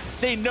bars.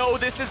 They know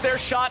this is their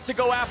shot to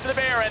go after the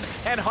Baron,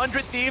 and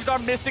 100 Thieves are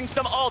missing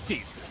some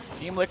ultis.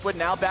 Team Liquid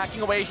now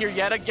backing away here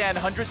yet again.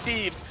 100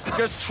 Thieves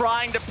just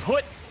trying to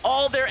put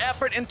all their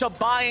effort into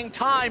buying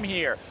time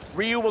here.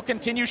 Ryu will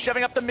continue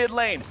shoving up the mid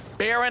lane.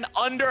 Baron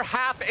under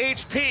half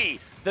HP.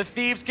 The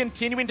Thieves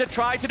continuing to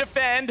try to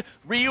defend.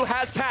 Ryu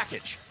has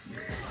package.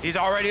 He's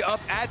already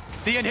up at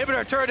the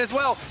inhibitor turret as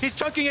well. He's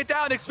chunking it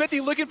down. Xmithie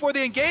looking for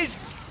the engage,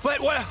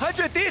 but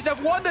 100 Thieves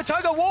have won the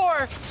tug of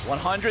war.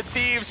 100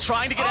 Thieves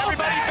trying to get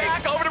everybody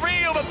back over to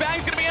Ryu, but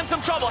Bang's gonna be in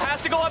some trouble. Has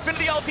to go up into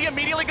the ulti,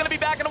 immediately gonna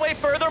be backing away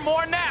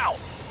furthermore now.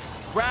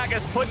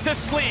 Gragas put to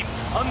sleep.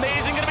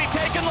 Amazing gonna be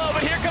taken low,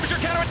 but here comes your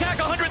counterattack.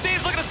 100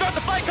 Thieves looking to start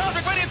the fight.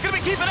 Cosmic Radiance gonna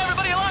be keeping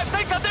everybody alive.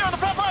 FakeGod there on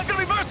the front line,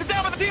 gonna be bursted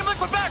down with the Team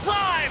Liquid back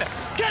line.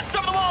 Gets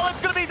over the wall, it's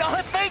gonna be the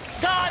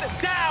FakeGod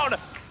down.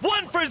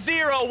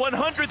 1-for-0,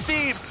 100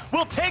 Thieves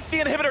will take the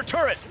inhibitor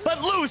turret,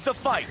 but lose the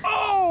fight.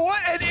 Oh,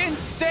 what an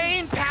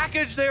insane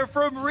package there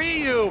from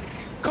Ryu.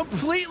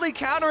 Completely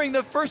countering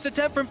the first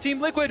attempt from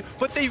Team Liquid,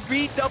 but they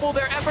redouble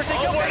their efforts. They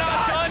we're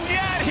not done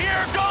yet.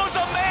 Here goes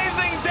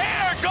Amazing.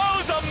 There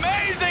goes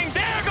Amazing.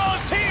 There goes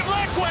Team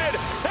Liquid.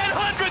 And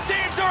 100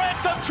 Thieves are in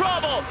some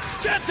trouble.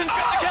 Jensen's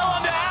got the kill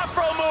onto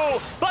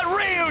Aphromoo, but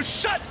Ryu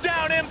shuts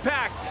down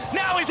Impact.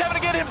 Now he's having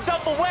to get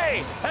himself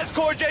away as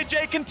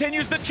CoreJJ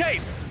continues the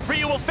chase.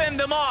 Ryu will fend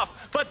them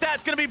off, but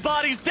that's gonna be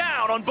bodies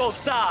down on both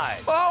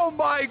sides. Oh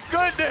my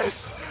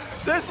goodness!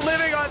 Just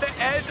living on the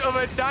edge of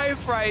a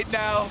knife right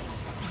now.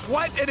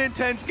 What an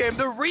intense game.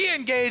 The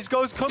re-engage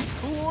goes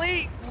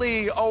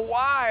completely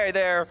awry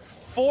there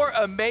for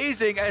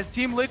Amazing as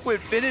Team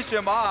Liquid finish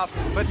him off,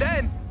 but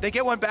then they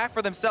get one back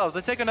for themselves.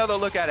 Let's take another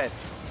look at it.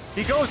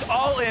 He goes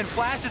all in,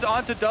 flashes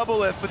onto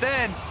Doublelift, but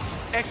then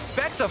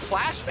expects a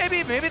flash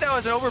maybe? Maybe that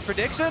was an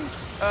over-prediction,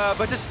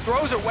 but just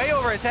throws it way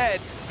over his head.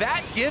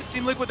 That gives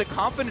Team Liquid the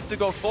confidence to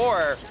go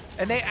forward,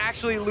 and they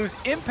actually lose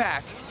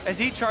impact as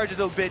he charges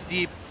a bit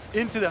deep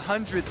into the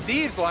 100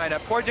 Thieves lineup.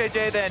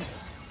 CoreJJ then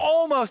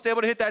almost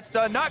able to hit that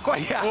stun, not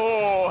quite yet.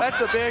 Oh. That's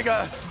the big,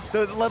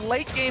 the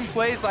late game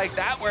plays like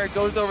that where it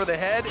goes over the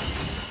head.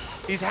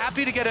 He's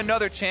happy to get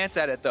another chance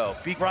at it though,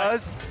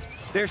 because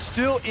they're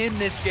still in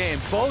this game.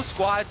 Both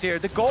squads here,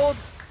 the gold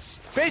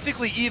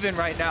basically even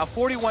right now,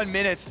 41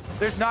 minutes.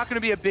 There's not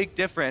gonna be a big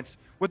difference.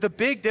 What the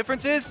big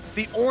difference is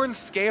the Ornn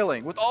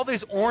scaling. With all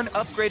these Ornn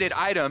upgraded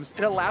items,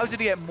 it allows you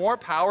to get more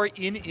power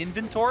in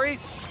inventory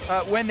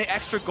when the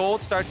extra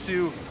gold starts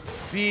to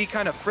be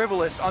kind of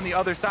frivolous on the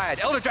other side.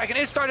 Elder Dragon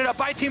is started up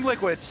by Team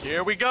Liquid.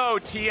 Here we go.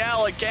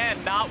 TL again,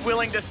 not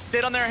willing to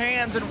sit on their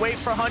hands and wait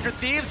for 100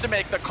 Thieves to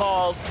make the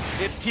calls.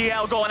 It's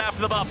TL going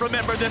after the buff.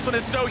 Remember, this one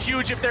is so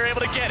huge if they're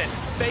able to get it.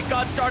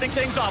 FakeGod starting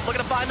things off,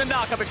 looking to find the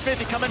knockup.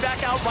 Xmithie coming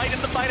back out right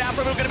into the fight.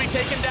 Aphromoo going to be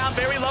taken down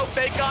very low.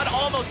 FakeGod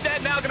almost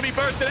dead, now going to be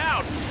bursted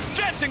out.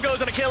 Jensen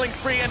goes on a killing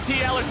spree, and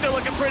TL is still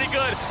looking pretty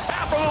good.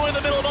 Aphromoo in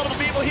the middle of multiple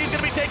people. He's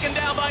going to be taken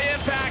down by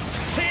impact.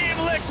 Team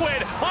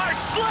Liquid are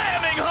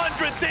slamming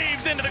 100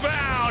 Thieves into the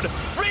ground.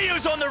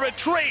 Ryu's on the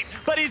retreat,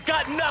 but he's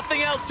got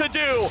nothing else to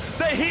do.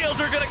 The heals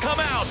are going to come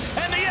out,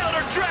 and the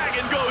Elder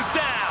Dragon goes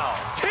down.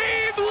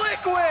 Team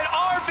Liquid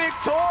are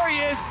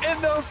victorious in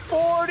the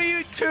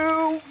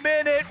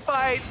 42-minute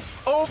fight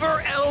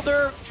over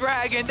Elder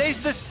Dragon. They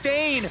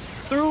sustain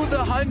through the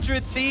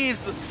 100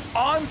 Thieves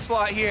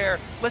onslaught here.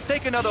 Let's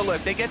take another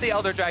look. They get the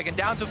Elder Dragon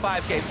down to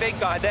 5k.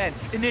 FakeGod then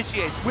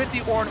initiates with the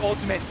Ornn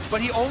ultimate,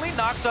 but he only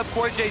knocks up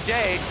CoreJJ,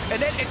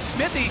 and then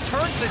Xmithie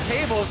turns the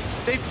tables.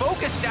 They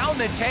focus down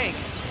the tank.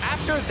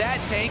 After that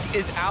tank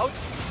is out,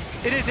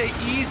 it is an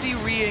easy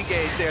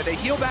re-engage there. They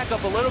heal back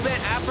up a little bit.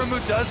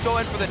 Aphromoo does go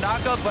in for the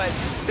knockup, but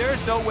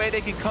there's no way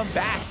they can come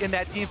back in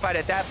that team fight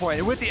at that point.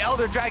 And with the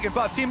Elder Dragon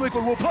buff, Team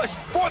Liquid will push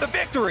for the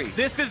victory.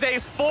 This is a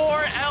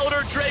 4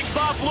 Elder Drake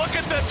buff. Look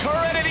at the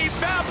turret, it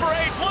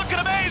evaporates. Look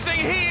at Amazing,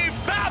 he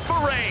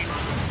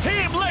evaporates.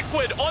 Team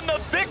Liquid on the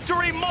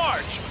victory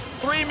march.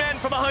 3 men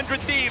from 100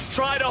 Thieves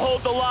try to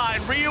hold the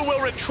line. Ryu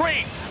will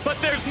retreat,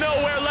 but there's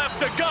nowhere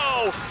left to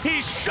go.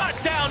 He's shut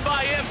down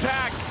by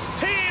impact.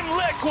 Team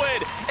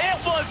Liquid, it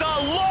was a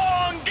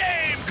long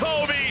game,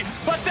 Kobe,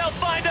 but they'll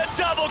find a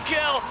double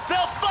kill.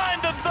 They'll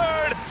find the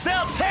third.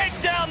 They'll take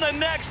down the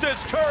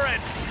Nexus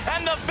turrets,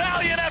 and the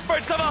valiant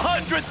efforts of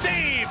 100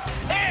 Thieves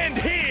end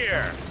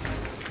here.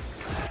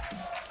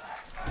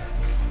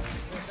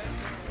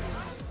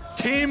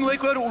 Team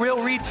Liquid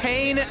will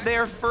retain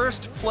their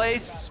first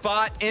place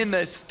spot in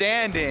the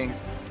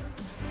standings,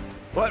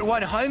 but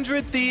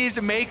 100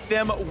 Thieves make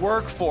them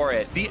work for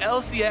it. The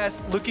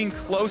LCS looking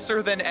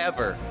closer than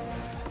ever.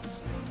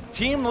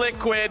 Team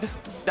Liquid,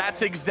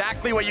 that's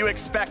exactly what you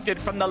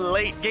expected from the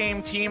late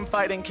game team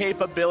fighting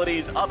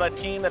capabilities of a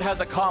team that has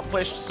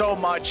accomplished so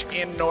much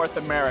in North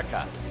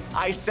America.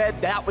 I said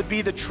that would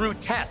be the true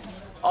test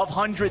of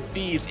 100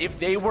 Thieves if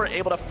they were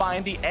able to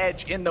find the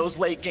edge in those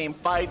late game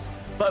fights.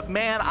 But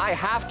man, I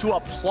have to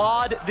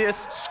applaud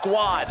this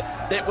squad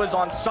that was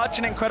on such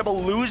an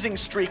incredible losing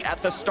streak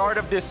at the start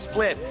of this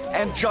split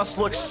and just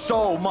looks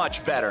so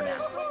much better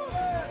now.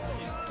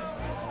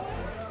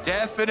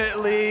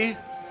 Definitely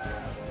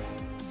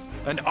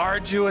an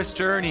arduous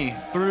journey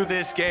through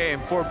this game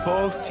for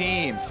both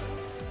teams.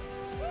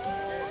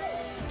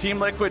 Team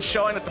Liquid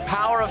showing that the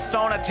power of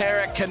Sona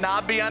Taric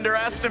cannot be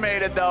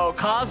underestimated though.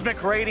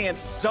 Cosmic Radiance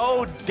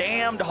so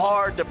damned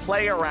hard to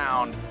play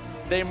around.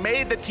 They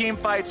made the team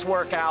fights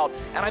work out,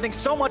 and I think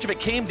so much of it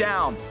came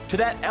down to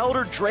that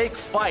Elder Drake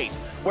fight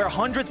where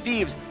 100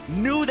 Thieves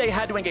knew they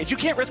had to engage. You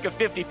can't risk a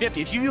 50-50.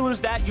 If you lose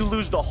that, you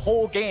lose the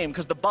whole game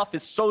because the buff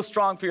is so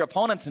strong for your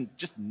opponents and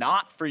just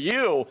not for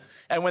you.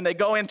 And when they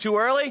go in too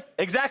early,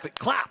 exactly,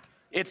 clap.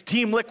 It's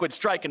Team Liquid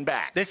striking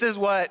back. This is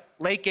what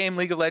late game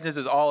League of Legends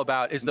is all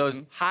about, is those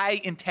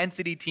high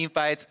intensity team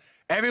fights.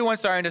 Everyone's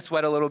starting to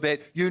sweat a little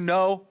bit. You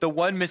know the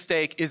one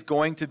mistake is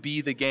going to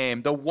be the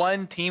game. The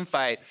one team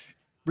fight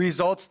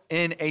results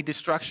in a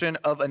destruction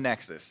of a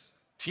Nexus.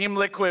 Team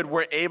Liquid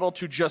were able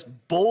to just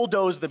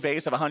bulldoze the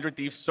base of 100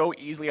 Thieves so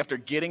easily after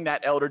getting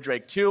that Elder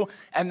Drake too.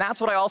 And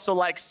that's what I also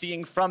like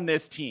seeing from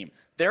this team.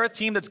 They're a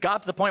team that's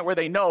got to the point where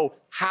they know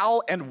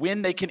how and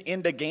when they can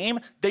end a game.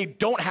 They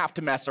don't have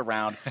to mess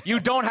around. You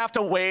don't have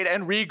to wait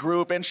and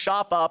regroup and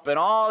shop up and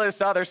all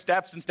this other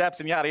steps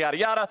and yada, yada,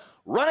 yada.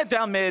 Run it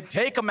down mid,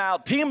 take them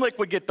out. Team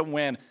Liquid get the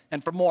win.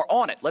 And for more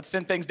on it, let's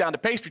send things down to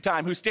Pastry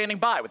Time, who's standing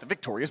by with the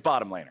victorious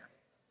bottom laner.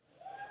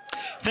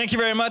 Thank you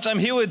very much. I'm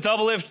here with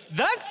Doublelift.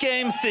 That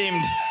game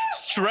seemed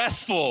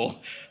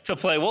stressful to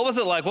play. What was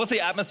it like? What's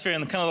the atmosphere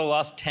in kind of the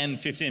last 10,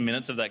 15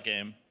 minutes of that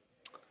game?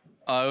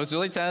 It was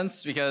really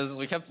tense because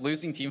we kept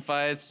losing team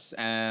fights,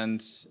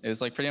 and it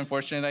was like pretty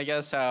unfortunate, I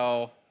guess,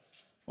 how,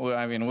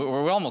 I mean, we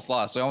almost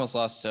lost. We almost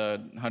lost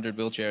to 100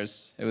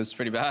 wheelchairs. It was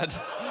pretty bad.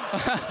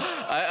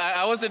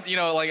 I wasn't, you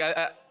know, like,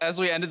 as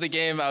we ended the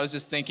game, I was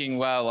just thinking,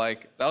 wow,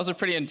 like, that was a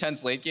pretty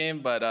intense late game,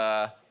 but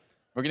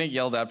we're getting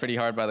yelled at pretty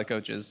hard by the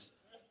coaches.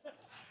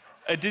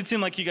 It did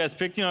seem like you guys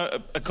picked, you know,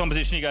 a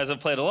composition you guys have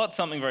played a lot,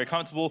 something very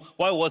comfortable.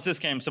 Why was this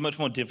game so much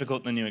more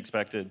difficult than you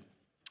expected?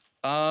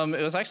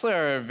 It was actually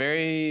our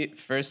very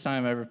first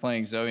time ever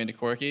playing Xayah into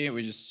Corki.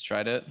 We just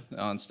tried it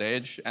on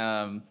stage.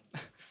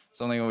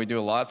 Something we do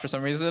a lot for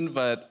some reason,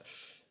 but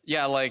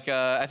yeah, like,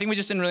 I think we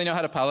just didn't really know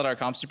how to pilot our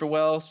comp super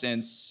well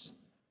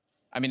since,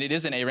 I mean, it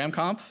is an ARAM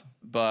comp,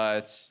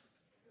 but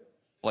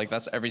like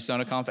that's every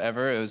Sona comp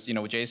ever. It was, you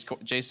know, with Jayce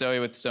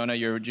Xayah with Sona,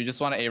 you just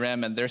want to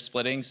ARAM and they're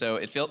splitting, so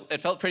it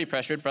felt pretty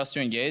pressured for us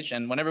to engage,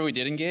 and whenever we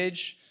did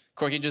engage,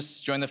 Corki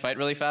just joined the fight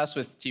really fast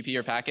with TP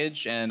or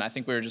package, and I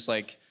think we were just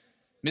like,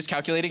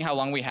 miscalculating how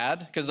long we had,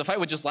 because the fight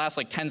would just last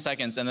like 10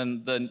 seconds, and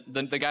then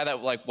the guy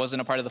that like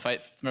wasn't a part of the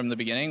fight from the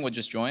beginning would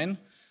just join.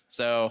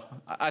 So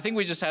I think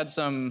we just had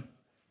some,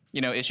 you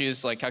know,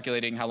 issues like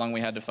calculating how long we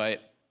had to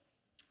fight.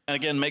 And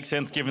again, makes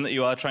sense given that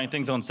you are trying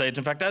things on stage.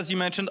 In fact, as you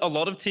mentioned, a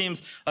lot of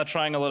teams are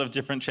trying a lot of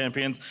different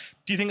champions.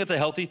 Do you think that's a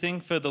healthy thing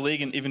for the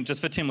league and even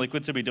just for Team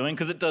Liquid to be doing?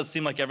 Because it does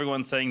seem like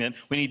everyone's saying that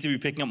we need to be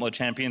picking up more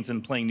champions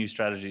and playing new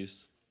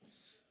strategies.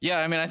 Yeah,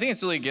 I mean, I think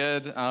it's really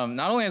good,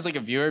 not only as like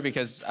a viewer,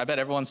 because I bet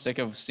everyone's sick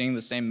of seeing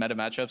the same meta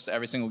matchups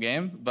every single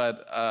game,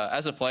 but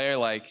as a player,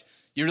 like,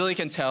 you really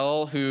can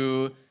tell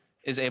who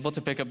is able to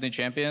pick up new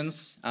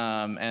champions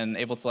and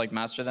able to like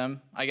master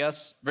them, I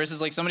guess,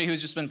 versus like somebody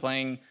who's just been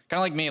playing, kind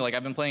of like me, like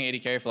I've been playing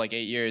AD carry for like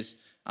 8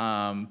 years.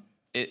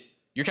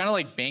 You're kind of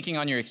like banking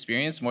on your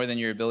experience more than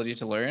your ability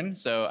to learn.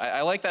 So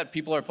I like that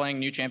people are playing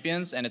new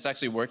champions and it's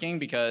actually working,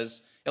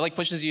 because it like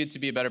pushes you to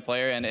be a better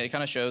player, and it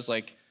kind of shows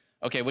like,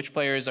 okay, which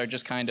players are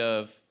just kind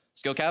of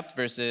skill capped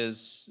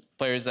versus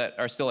players that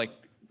are still like,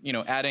 you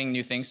know, adding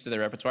new things to their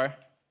repertoire.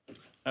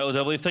 All right,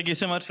 well, Doublelift, thank you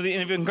so much for the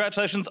interview.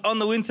 Congratulations on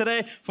the win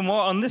today. For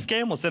more on this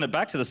game, we'll send it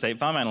back to the State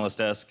Farm Analyst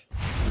Desk.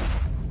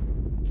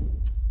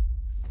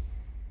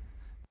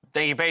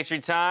 Thank you, Pastry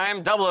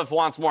Time. Doublelift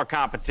wants more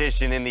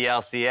competition in the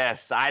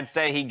LCS. I'd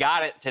say he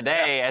got it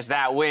today, as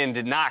that win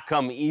did not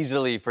come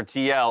easily for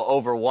TL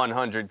over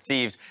 100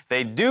 Thieves.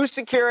 They do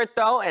secure it,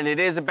 though, and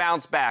it is a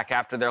bounce back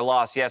after their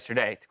loss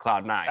yesterday to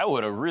Cloud9. That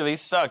would have really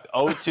sucked.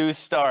 0-2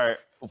 start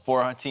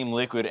for Team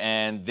Liquid,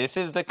 and this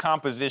is the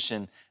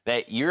composition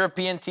that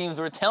European teams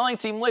were telling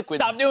Team Liquid,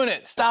 stop doing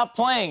it, stop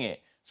playing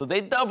it. So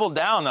they doubled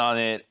down on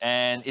it,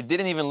 and it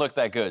didn't even look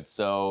that good.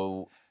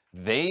 So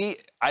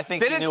I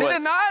think did it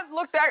not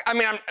look that? I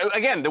mean,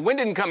 again, the win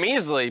didn't come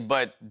easily,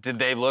 but did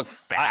they look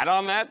bad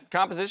on that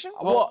composition?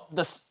 Well,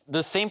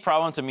 the same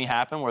problem to me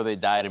happened where they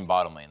died in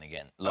bottom lane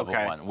again, level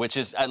 1, which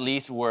is at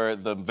least where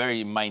the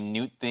very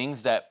minute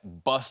things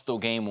that bust the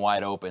game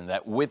wide open.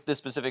 That with this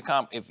specific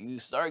comp, if you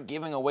start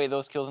giving away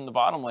those kills in the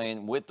bottom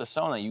lane with the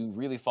Sona, you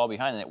really fall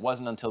behind. And it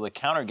wasn't until the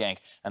counter gank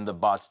and the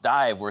bots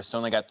dive where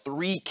Sona got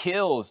 3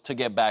 kills to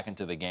get back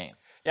into the game.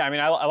 Yeah, I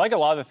mean, I like a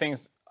lot of the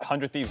things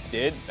 100 Thieves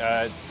did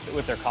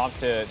with their comp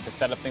to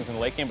set up things in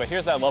the late game, but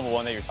here's that level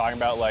 1 that you're talking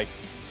about, like,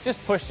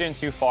 just pushed in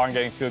too far and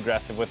getting too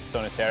aggressive with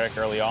Sona Taric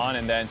early on,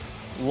 and then,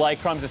 like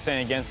Crumbs is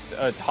saying, against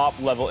a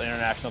top-level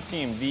international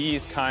team,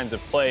 these kinds of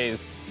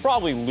plays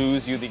probably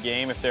lose you the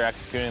game if they're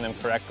executing them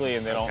correctly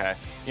and they don't,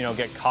 you know,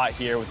 get caught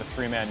here with the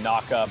 3-man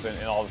knock-up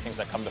and all the things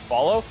that come to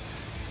follow.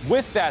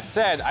 With that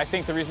said, I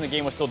think the reason the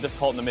game was still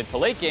difficult in the mid to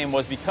late game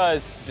was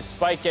because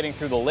despite getting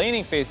through the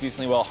laning phase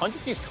decently well, 100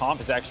 Thieves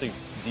comp is actually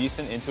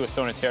decent into a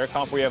Sona Taric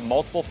comp where you have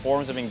multiple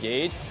forms of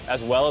engage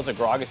as well as a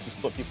Gragas to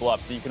split people up.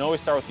 So you can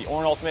always start with the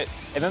Ornn ultimate,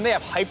 and then they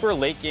have hyper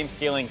late game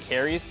scaling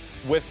carries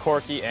with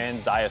Corki and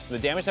Xayah. So the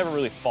damage never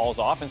really falls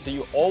off, and so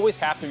you always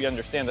have to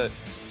understand that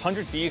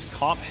 100 Thieves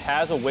comp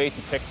has a way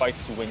to pick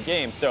fights to win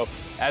games. So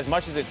as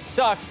much as it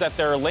sucks that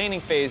their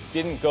laning phase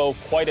didn't go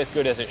quite as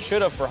good as it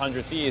should have for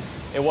 100 Thieves,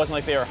 it wasn't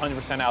like they were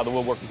 100% out of the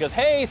woodwork because,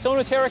 hey,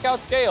 Sona Taric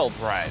outscaled.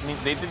 Right. I mean,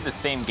 they did the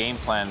same game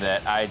plan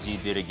that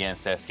IG did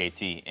against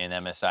SKT in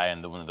MSI,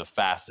 and one of the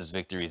fastest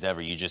victories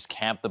ever. You just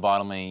camp the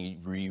bottom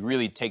lane, you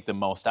really take the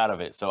most out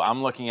of it. So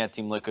I'm looking at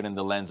Team Liquid in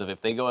the lens of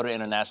if they go to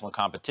international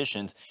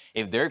competitions,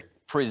 if they're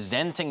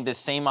presenting the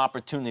same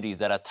opportunities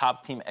that a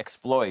top team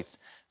exploits,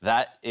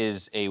 that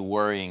is a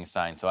worrying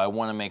sign. So I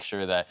want to make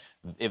sure that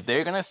if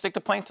they're going to stick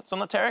to playing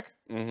Sona Taric,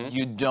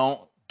 you don't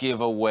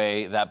give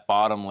away that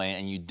bottom lane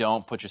and you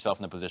don't put yourself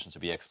in a position to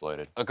be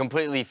exploited. A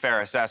completely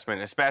fair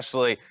assessment,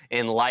 especially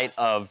in light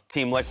of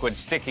Team Liquid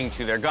sticking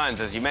to their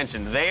guns. As you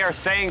mentioned, they are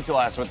saying to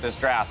us with this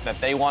draft that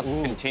they want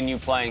to continue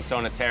playing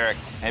Sona Taric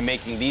and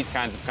making these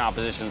kinds of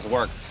compositions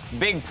work.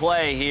 Big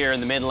play here in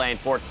the mid lane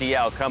for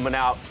TL, coming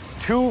out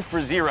 2 for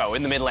 0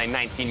 in the mid lane,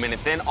 19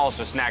 minutes in,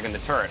 also snagging the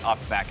turret off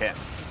the back end.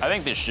 I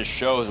think this just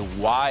shows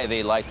why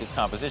they like this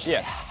composition.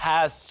 It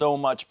has so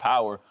much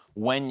power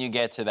when you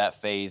get to that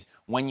phase,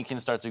 when you can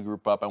start to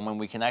group up, and when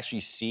we can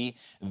actually see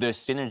the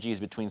synergies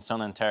between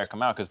Sona and Taric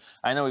come out. Because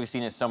I know we've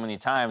seen it so many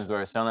times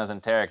where Sonas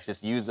and Taric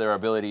just use their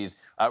abilities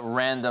at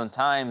random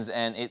times,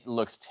 and it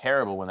looks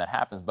terrible when that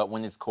happens. But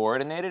when it's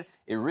coordinated,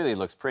 it really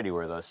looks pretty,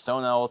 where the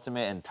Sona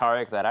ultimate and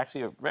Taric, that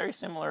actually are very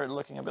similar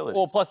looking abilities.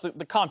 Well, plus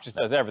the comp just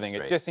does everything.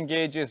 It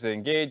disengages, it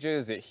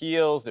engages, it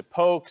heals, it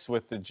pokes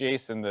with the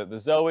Jayce and the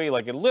Zoe.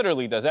 Like, it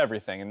literally does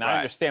everything. And I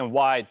understand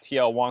why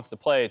TL wants to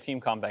play a team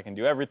comp that can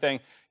do everything.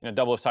 You know,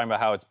 Double was talking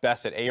about how it's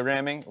best at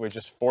A-ramming. We're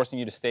just forcing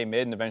you to stay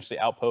mid and eventually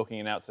out-poking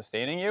and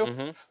out-sustaining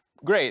you.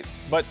 Great,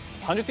 but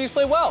 100 Thieves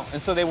play well,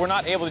 and so they were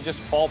not able to just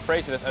fall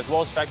prey to this, as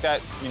well as the fact that,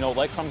 you know,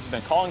 like Crumbs has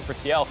been calling for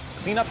TL,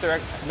 clean up their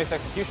missed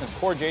executions.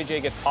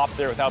 CoreJJ gets popped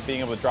there without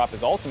being able to drop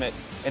his ultimate,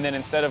 and then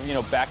instead of, you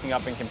know, backing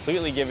up and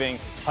completely giving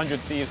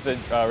 100 Thieves the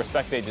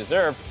respect they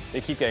deserve,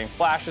 they keep getting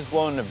flashes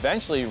blown, and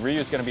eventually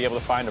Ryu's going to be able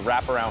to find a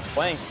wraparound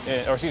flank,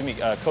 or excuse me,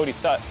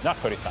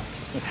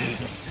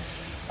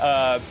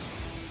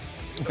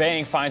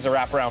 Bang finds a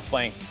wraparound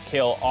flank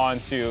kill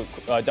onto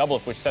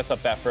Doublelift, which sets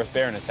up that first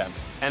Baron attempt.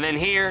 And then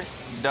here,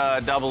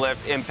 the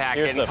Doublelift impact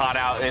getting caught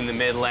out in the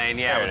mid lane,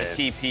 with a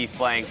TP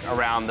flank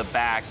around the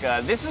back.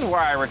 This is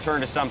where I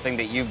return to something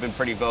that you've been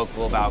pretty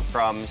vocal about,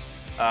 Crumbs,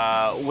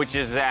 which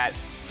is that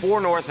for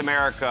North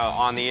America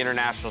on the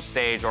international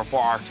stage, or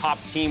for our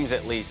top teams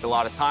at least, a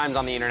lot of times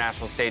on the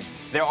international stage,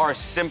 there are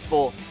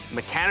simple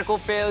mechanical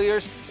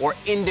failures or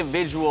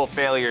individual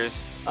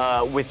failures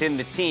within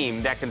the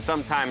team that can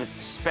sometimes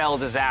spell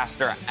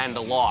disaster and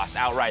a loss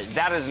outright.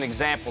 That is an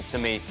example to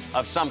me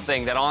of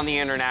something that on the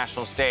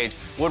international stage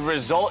would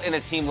result in a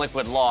Team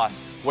Liquid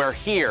loss, where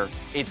here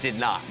it did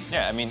not.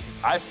 Yeah, I mean,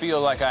 I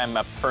feel like I'm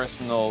a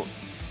personal,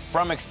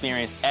 from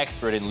experience,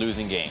 expert in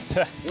losing games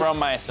from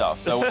myself.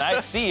 So when I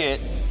see it,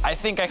 I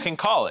think I can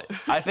call it.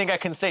 I think I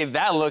can say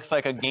that looks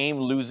like a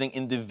game-losing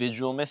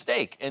individual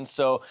mistake. And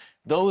so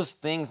those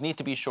things need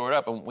to be shored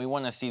up, and we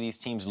want to see these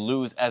teams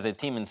lose as a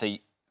team and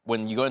say,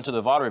 when you go into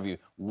the VOD review,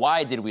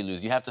 why did we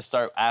lose? You have to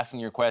start asking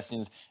your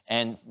questions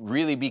and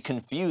really be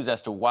confused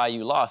as to why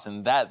you lost,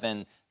 and that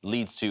then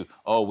leads to,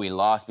 oh, we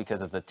lost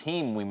because as a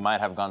team we might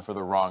have gone for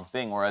the wrong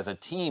thing, or as a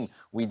team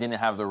we didn't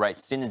have the right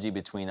synergy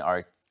between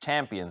our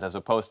champions, as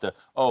opposed to,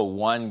 oh,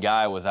 one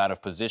guy was out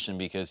of position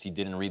because he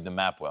didn't read the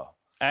map well.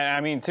 And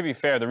I mean, to be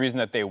fair, the reason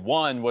that they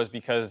won was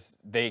because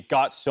they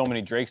got so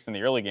many Drakes in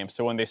the early game.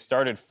 So when they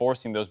started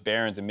forcing those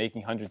Barons and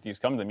making 100 Thieves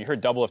come to them, you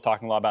heard Doublelift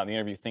talking a lot about in the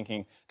interview,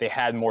 thinking they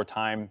had more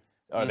time,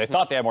 they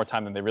thought they had more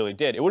time than they really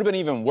did. It would have been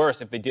even worse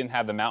if they didn't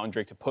have the Mountain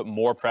Drake to put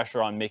more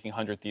pressure on making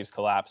 100 Thieves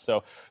collapse.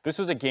 So this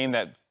was a game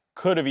that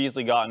could have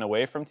easily gotten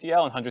away from TL,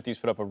 and 100 Thieves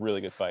put up a really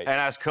good fight. And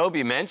as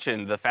Kobe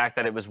mentioned, the fact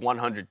that it was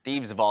 100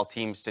 Thieves of all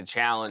teams to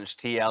challenge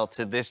TL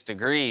to this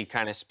degree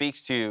kind of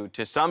speaks to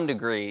some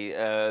degree,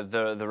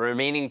 the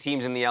remaining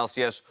teams in the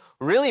LCS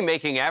really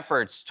making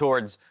efforts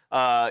towards,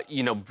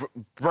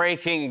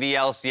 breaking the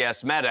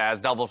LCS meta, as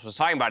Doubles was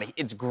talking about.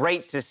 It's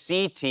great to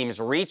see teams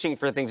reaching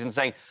for things and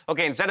saying,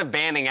 okay, instead of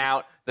banning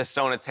out the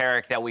Sona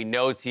Taric that we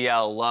know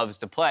TL loves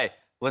to play,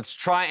 let's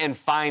try and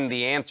find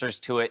the answers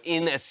to it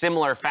in a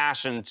similar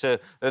fashion to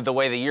the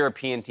way the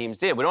European teams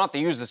did. We don't have to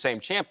use the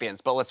same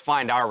champions, but let's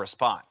find our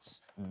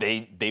response.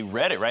 They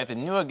read it, right? They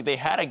knew they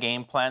had a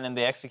game plan and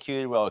they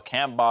executed well.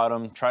 Camp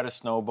bottom, try to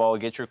snowball,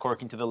 get your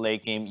Corki into the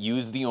late game,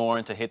 use the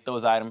Ornn to hit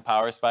those item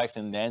power spikes,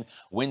 and then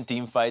win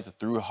team fights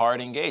through hard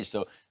engage.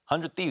 So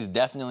 100 Thieves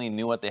definitely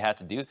knew what they had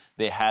to do.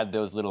 They had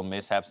those little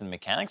mishaps and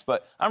mechanics,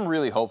 but I'm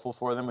really hopeful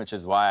for them, which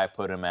is why I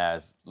put them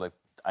as, like,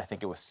 I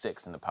think it was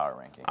 6 in the power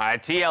ranking. All right,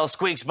 TL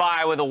squeaks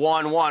by with a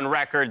 1-1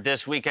 record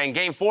this weekend.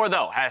 Game 4,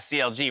 though, has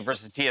CLG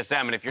versus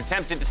TSM. And if you're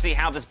tempted to see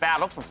how this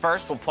battle for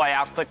first will play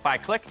out click by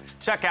click,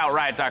 check out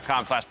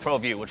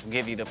riot.com/ProView, which will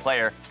give you the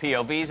player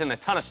POVs and a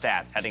ton of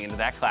stats heading into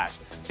that clash.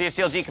 See if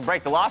CLG can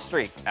break the loss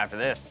streak after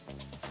this.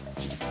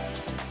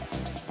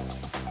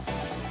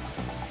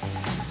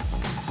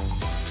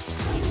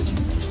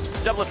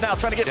 Doublelift now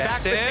trying to get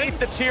back beneath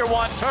the tier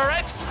 1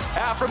 turret.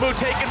 Aphromoo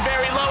taken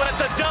very low, and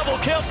it's a double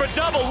kill for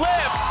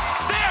Doublelift.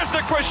 There's the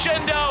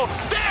crescendo,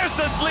 there's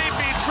the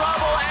sleepy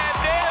trouble, and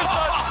there's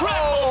the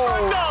triple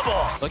for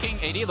Double. Looking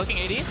 80, looking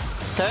 80.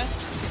 Okay.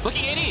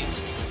 Looking 80.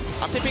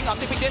 I'm tipping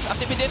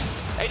this.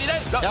 80 there.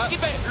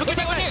 Looking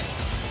back.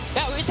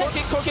 Yeah, we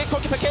take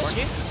Corki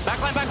package.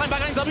 Backline.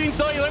 W in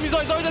Zoe. Let me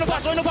Zoe no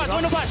push.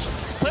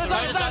 Play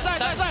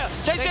Xayah.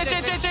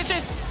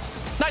 Chase.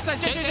 Nice,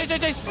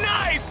 Jayce.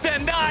 Nice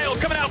denial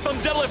coming out from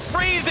Doublelift,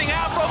 freezing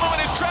Aphromoo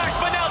in his tracks,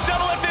 but now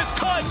Doublelift is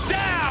cut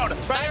down.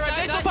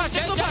 Jayce no push.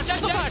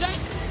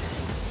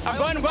 I'm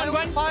going.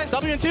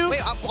 W in 2.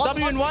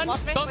 W in 1.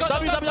 W.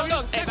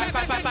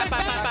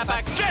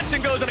 Back.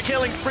 Jensen goes on a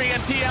killing spree,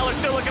 and TL are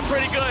still looking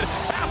pretty good.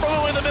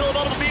 Aphromoo in the middle of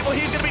multiple people.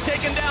 He's going to be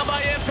taken down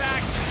by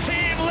Impact.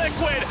 Team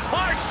Liquid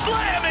are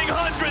slamming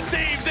 100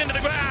 Thieves into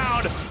the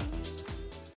ground.